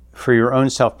where, for your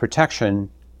own self-protection,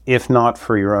 if not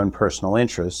for your own personal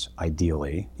interests,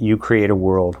 ideally, you create a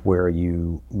world where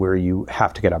you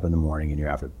have to get up in the morning and you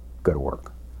have to go to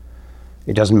work.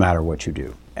 It doesn't matter what you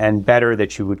do. And better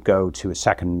that you would go to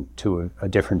a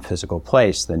different physical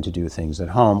place than to do things at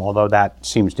home, although that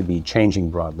seems to be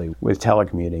changing broadly with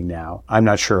telecommuting now. I'm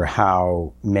not sure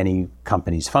how many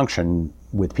companies function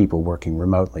with people working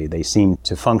remotely. They seem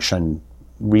to function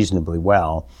reasonably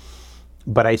well.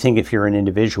 But I think if you're an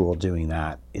individual doing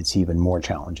that, it's even more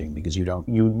challenging because you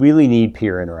really need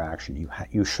peer interaction.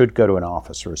 You should go to an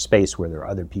office or a space where there are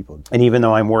other people. And even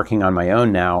though I'm working on my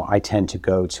own now, I tend to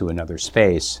go to another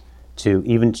space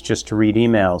just to read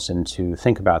emails and to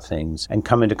think about things and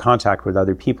come into contact with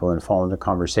other people and fall into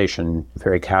conversation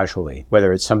very casually,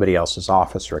 whether it's somebody else's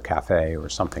office or a cafe or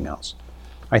something else.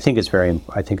 I think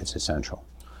it's essential.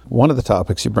 One of the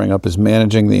topics you bring up is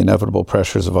managing the inevitable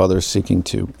pressures of others seeking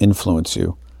to influence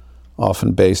you,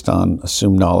 often based on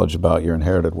assumed knowledge about your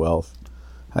inherited wealth.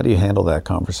 How do you handle that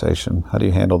conversation? How do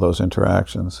you handle those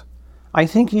interactions? I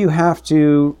think you have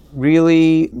to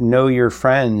really know your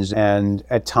friends and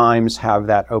at times have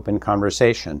that open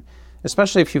conversation,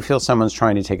 especially if you feel someone's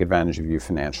trying to take advantage of you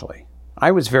financially.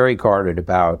 I was very guarded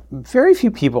about, very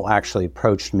few people actually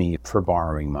approached me for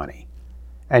borrowing money.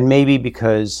 And maybe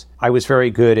because I was very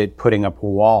good at putting up a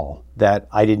wall that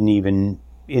I didn't even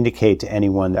indicate to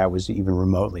anyone that was even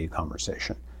remotely a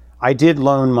conversation. I did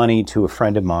loan money to a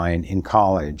friend of mine in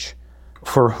college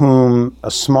for whom a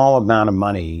small amount of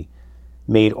money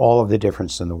made all of the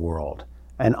difference in the world.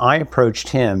 And I approached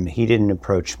him, he didn't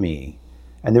approach me.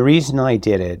 And the reason I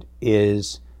did it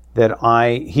is that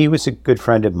he was a good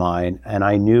friend of mine, and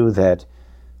I knew that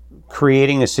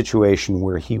creating a situation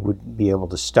where he would be able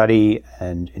to study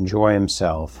and enjoy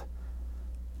himself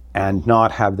and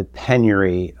not have the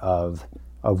penury of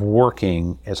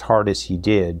working as hard as he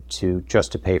did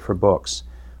just to pay for books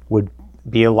would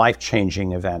be a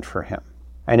life-changing event for him.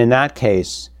 And in that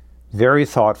case, very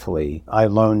thoughtfully, I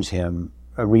loaned him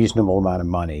a reasonable amount of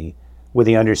money with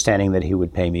the understanding that he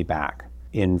would pay me back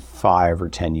in 5 or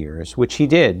 10 years, which he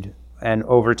did. And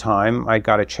over time, I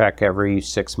got a check every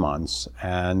 6 months.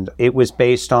 And it was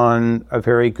based on a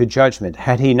very good judgment.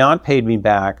 Had he not paid me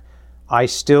back, I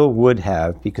still would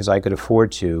have, because I could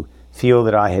afford to, feel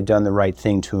that I had done the right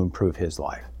thing to improve his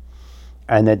life.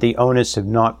 And that the onus of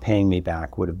not paying me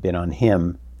back would have been on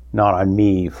him, not on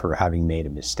me for having made a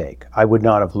mistake. I would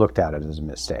not have looked at it as a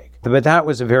mistake. But that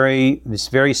was this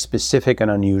very specific and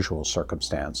unusual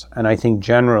circumstance. And I think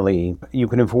generally you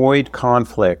can avoid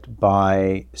conflict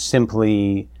by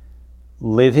simply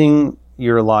living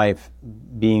your life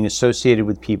being associated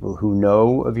with people who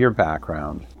know of your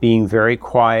background, being very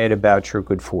quiet about your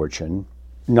good fortune,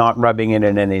 not rubbing it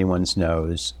in anyone's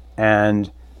nose,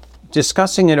 and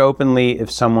discussing it openly if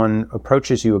someone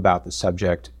approaches you about the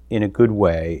subject in a good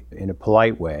way, in a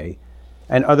polite way,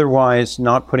 and otherwise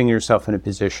not putting yourself in a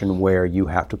position where you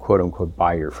have to quote unquote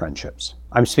buy your friendships.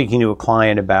 I'm speaking to a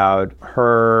client about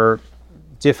her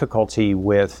difficulty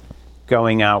with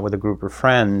going out with a group of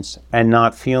friends and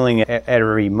not feeling at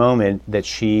every moment that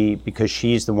because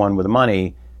she's the one with the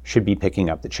money, should be picking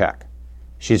up the check.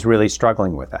 She's really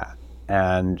struggling with that.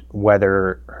 And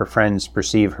whether her friends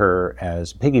perceive her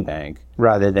as a piggy bank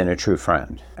rather than a true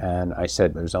friend. And I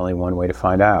said, there's only one way to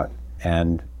find out.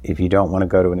 And if you don't want to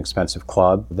go to an expensive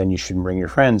club, then you shouldn't bring your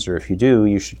friends. Or if you do,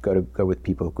 you should go with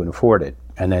people who can afford it.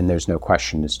 And then there's no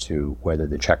question as to whether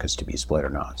the check is to be split or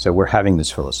not. So we're having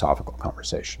this philosophical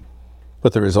conversation.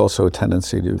 But there is also a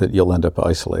tendency that you'll end up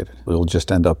isolated. You'll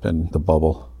just end up in the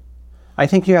bubble. I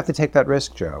think you have to take that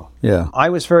risk, Joe. Yeah. I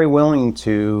was very willing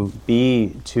to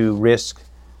risk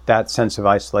that sense of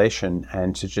isolation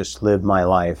and to just live my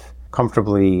life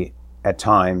comfortably at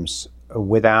times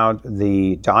without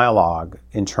the dialogue,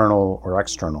 internal or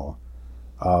external,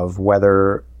 of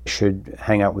whether I should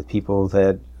hang out with people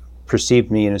that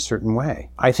perceived me in a certain way.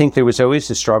 I think there was always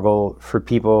a struggle for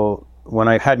people. When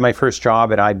I had my first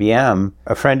job at IBM,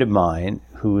 a friend of mine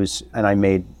and I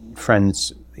made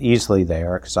friends easily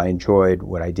there because I enjoyed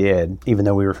what I did, even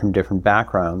though we were from different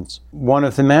backgrounds. One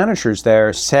of the managers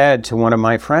there said to one of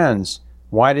my friends,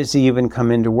 "Why does he even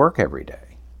come into work every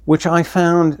day?" Which I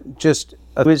found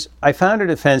I found it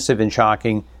offensive and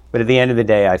shocking, but at the end of the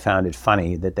day, I found it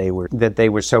funny that they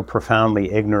were so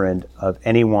profoundly ignorant of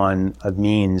anyone of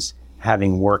means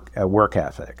having a work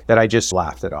ethic that I just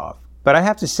laughed it off. But I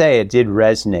have to say it did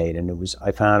resonate, and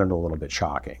I found it a little bit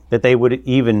shocking that they would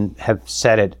even have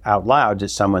said it out loud to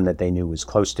someone that they knew was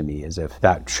close to me, as if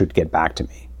that should get back to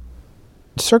me.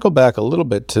 Circle back a little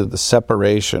bit to the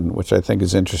separation, which I think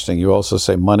is interesting. You also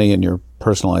say money and your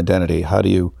personal identity. How do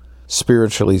you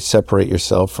spiritually separate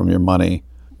yourself from your money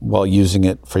while using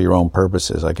it for your own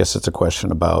purposes? I guess it's a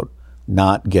question about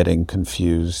not getting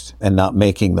confused and not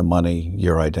making the money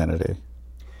your identity.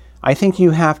 I think you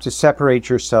have to separate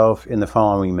yourself in the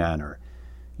following manner.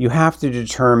 You have to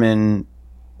determine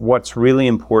what's really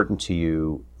important to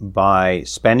you by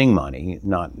spending money,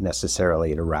 not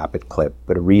necessarily at a rapid clip,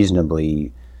 but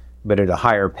at a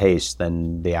higher pace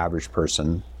than the average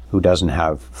person who doesn't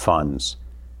have funds.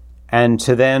 And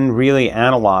to then really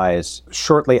analyze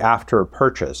shortly after a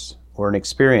purchase or an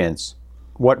experience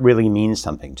what really means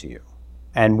something to you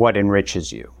and what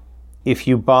enriches you. If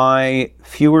you buy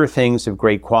fewer things of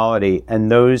great quality and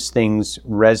those things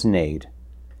resonate,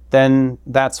 then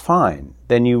that's fine.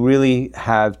 Then you really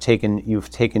you've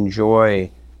taken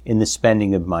joy in the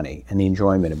spending of money and the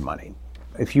enjoyment of money.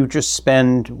 If you just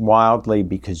spend wildly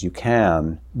because you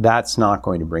can, that's not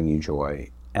going to bring you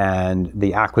joy. And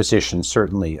the acquisition,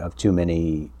 certainly, of too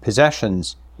many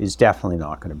possessions is definitely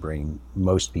not going to bring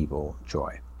most people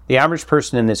joy. The average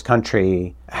person in this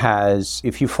country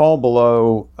if you fall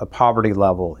below a poverty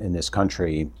level in this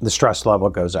country, the stress level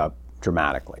goes up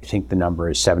dramatically. I think the number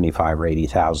is 75 or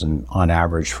 80,000 on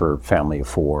average for a family of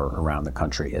 4 around the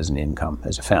country as an income,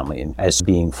 as a family, and as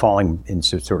falling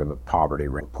into sort of a poverty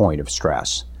point of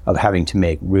stress, of having to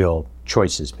make real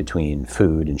choices between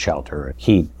food and shelter,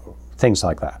 heat, things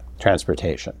like that,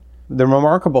 transportation. The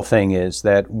remarkable thing is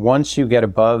that once you get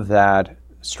above that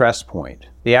stress point.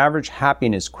 The average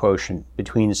happiness quotient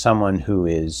between someone who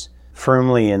is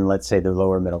firmly in, let's say, the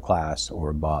lower middle class or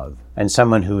above, and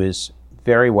someone who is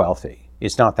very wealthy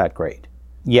is not that great.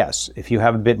 Yes, if you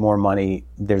have a bit more money,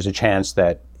 there's a chance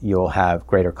that you'll have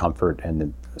greater comfort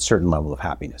and a certain level of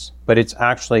happiness. But it's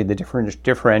actually the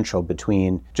differential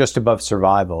between just above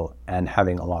survival and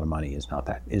having a lot of money is not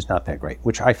that great,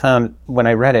 which I found when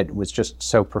I read it was just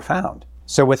so profound.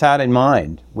 So with that in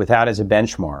mind, with that as a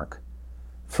benchmark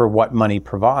for what money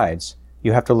provides,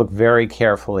 you have to look very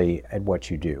carefully at what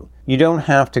you do. You don't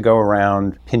have to go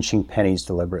around pinching pennies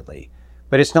deliberately.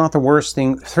 But it's not the worst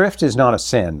thing. Thrift is not a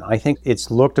sin. I think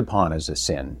it's looked upon as a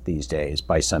sin these days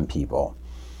by some people.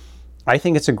 I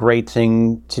think it's a great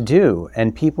thing to do.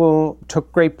 And people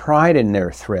took great pride in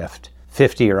their thrift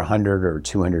 50 or 100 or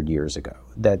 200 years ago.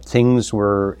 That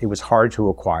it was hard to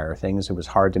acquire things. It was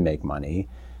hard to make money.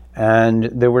 And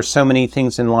there were so many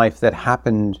things in life that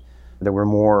happened. There were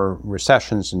more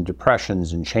recessions and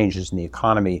depressions and changes in the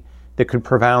economy that could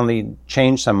profoundly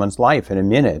change someone's life in a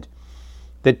minute,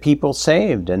 that people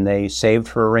saved, and they saved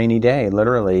for a rainy day,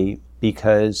 literally,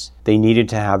 because they needed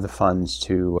to have the funds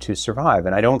to survive.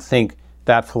 And I don't think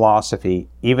that philosophy,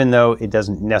 even though it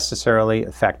doesn't necessarily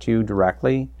affect you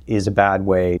directly, is a bad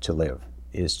way to live,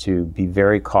 is to be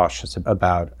very cautious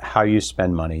about how you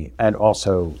spend money and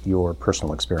also your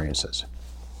personal experiences.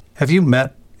 Have you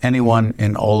met anyone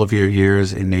in all of your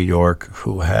years in New York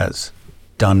who has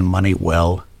done money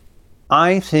well?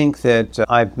 I think that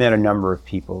I've met a number of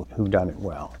people who've done it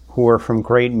well, who are from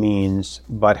great means,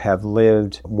 but have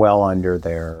lived well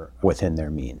within their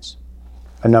means.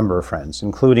 A number of friends,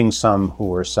 including some who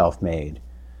were self-made,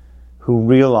 who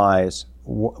realize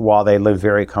while they live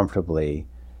very comfortably,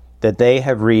 that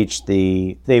they've reached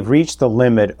the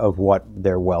limit of what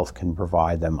their wealth can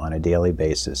provide them on a daily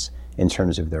basis in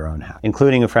terms of their own happiness.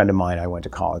 Including a friend of mine I went to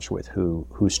college with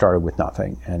who started with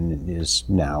nothing and is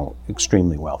now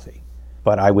extremely wealthy.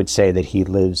 But I would say that he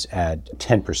lives at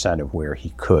 10% of where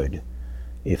he could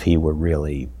if he were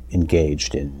really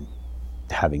engaged in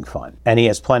having fun. And he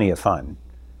has plenty of fun,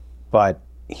 but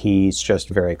he's just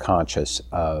very conscious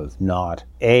of not,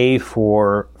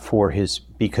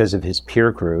 because of his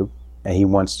peer group, and he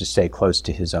wants to stay close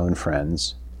to his own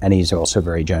friends, and he's also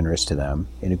very generous to them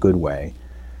in a good way.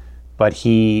 But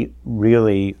he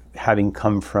really, having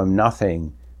come from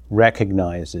nothing,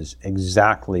 recognizes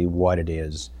exactly what it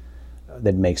is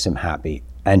that makes him happy.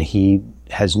 And he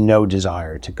has no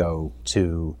desire to go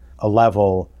to a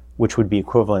level which would be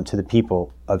equivalent to the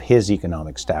people of his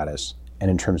economic status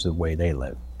and in terms of the way they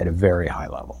live at a very high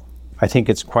level. I think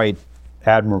it's quite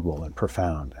admirable and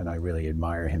profound, and I really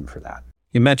admire him for that.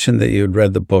 You mentioned that you had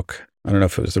read the book, I don't know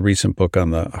if it was the recent book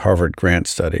on the Harvard Grant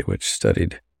Study, which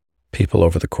studied people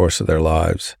over the course of their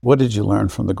lives. What did you learn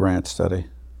from the Grant Study?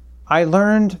 I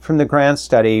learned from the Grant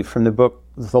Study, from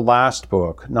the last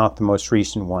book, not the most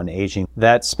recent one, Aging,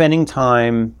 that spending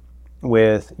time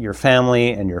with your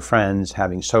family and your friends,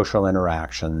 having social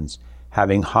interactions,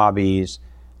 having hobbies,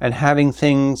 and having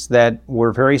things that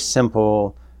were very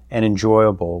simple and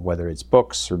enjoyable, whether it's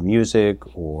books or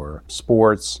music or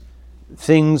sports,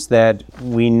 things that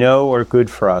we know are good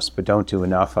for us but don't do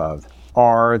enough of,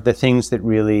 are the things that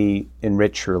really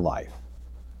enrich your life,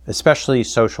 especially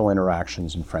social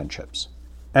interactions and friendships.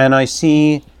 And I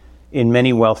see in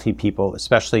many wealthy people,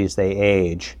 especially as they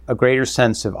age, a greater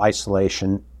sense of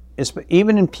isolation,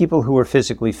 even in people who are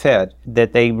physically fit,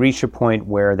 that they reach a point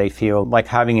where they feel like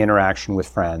having interaction with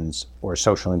friends or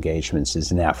social engagements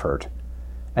is an effort,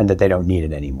 and that they don't need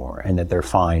it anymore, and that they're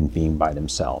fine being by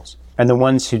themselves. And the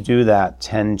ones who do that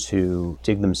tend to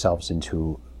dig themselves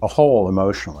into a hole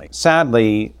emotionally.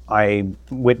 Sadly, I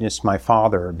witnessed my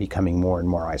father becoming more and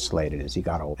more isolated as he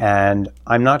got older. And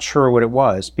I'm not sure what it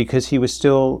was, because he was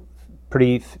still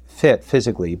pretty fit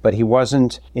physically, but he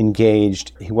wasn't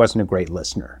engaged. He wasn't a great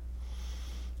listener.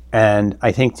 And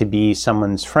I think to be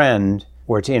someone's friend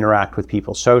or to interact with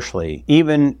people socially,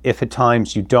 even if at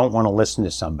times you don't want to listen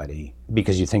to somebody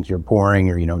because you think you're boring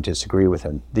or you don't disagree with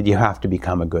them, that you have to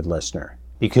become a good listener.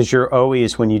 Because you're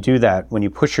always, when you do that, when you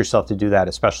push yourself to do that,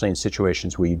 especially in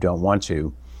situations where you don't want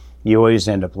to, you always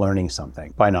end up learning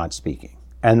something by not speaking.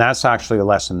 And that's actually a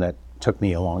lesson that took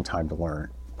me a long time to learn,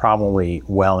 probably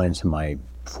well into my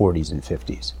 40s and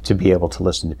 50s, to be able to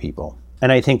listen to people.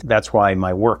 And I think that's why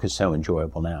my work is so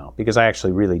enjoyable now, because I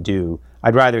actually really do.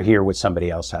 I'd rather hear what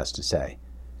somebody else has to say,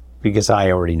 because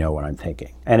I already know what I'm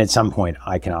thinking. And at some point,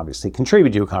 I can obviously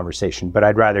contribute to a conversation, but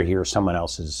I'd rather hear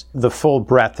the full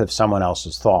breadth of someone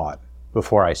else's thought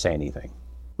before I say anything.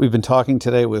 We've been talking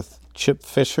today with Chip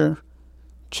Fisher.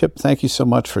 Chip, thank you so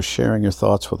much for sharing your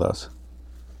thoughts with us.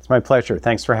 It's my pleasure.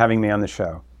 Thanks for having me on the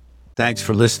show. Thanks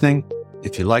for listening.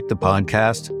 If you like the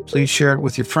podcast, please share it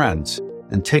with your friends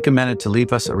and take a minute to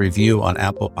leave us a review on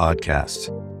Apple Podcasts.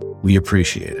 We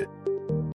appreciate it.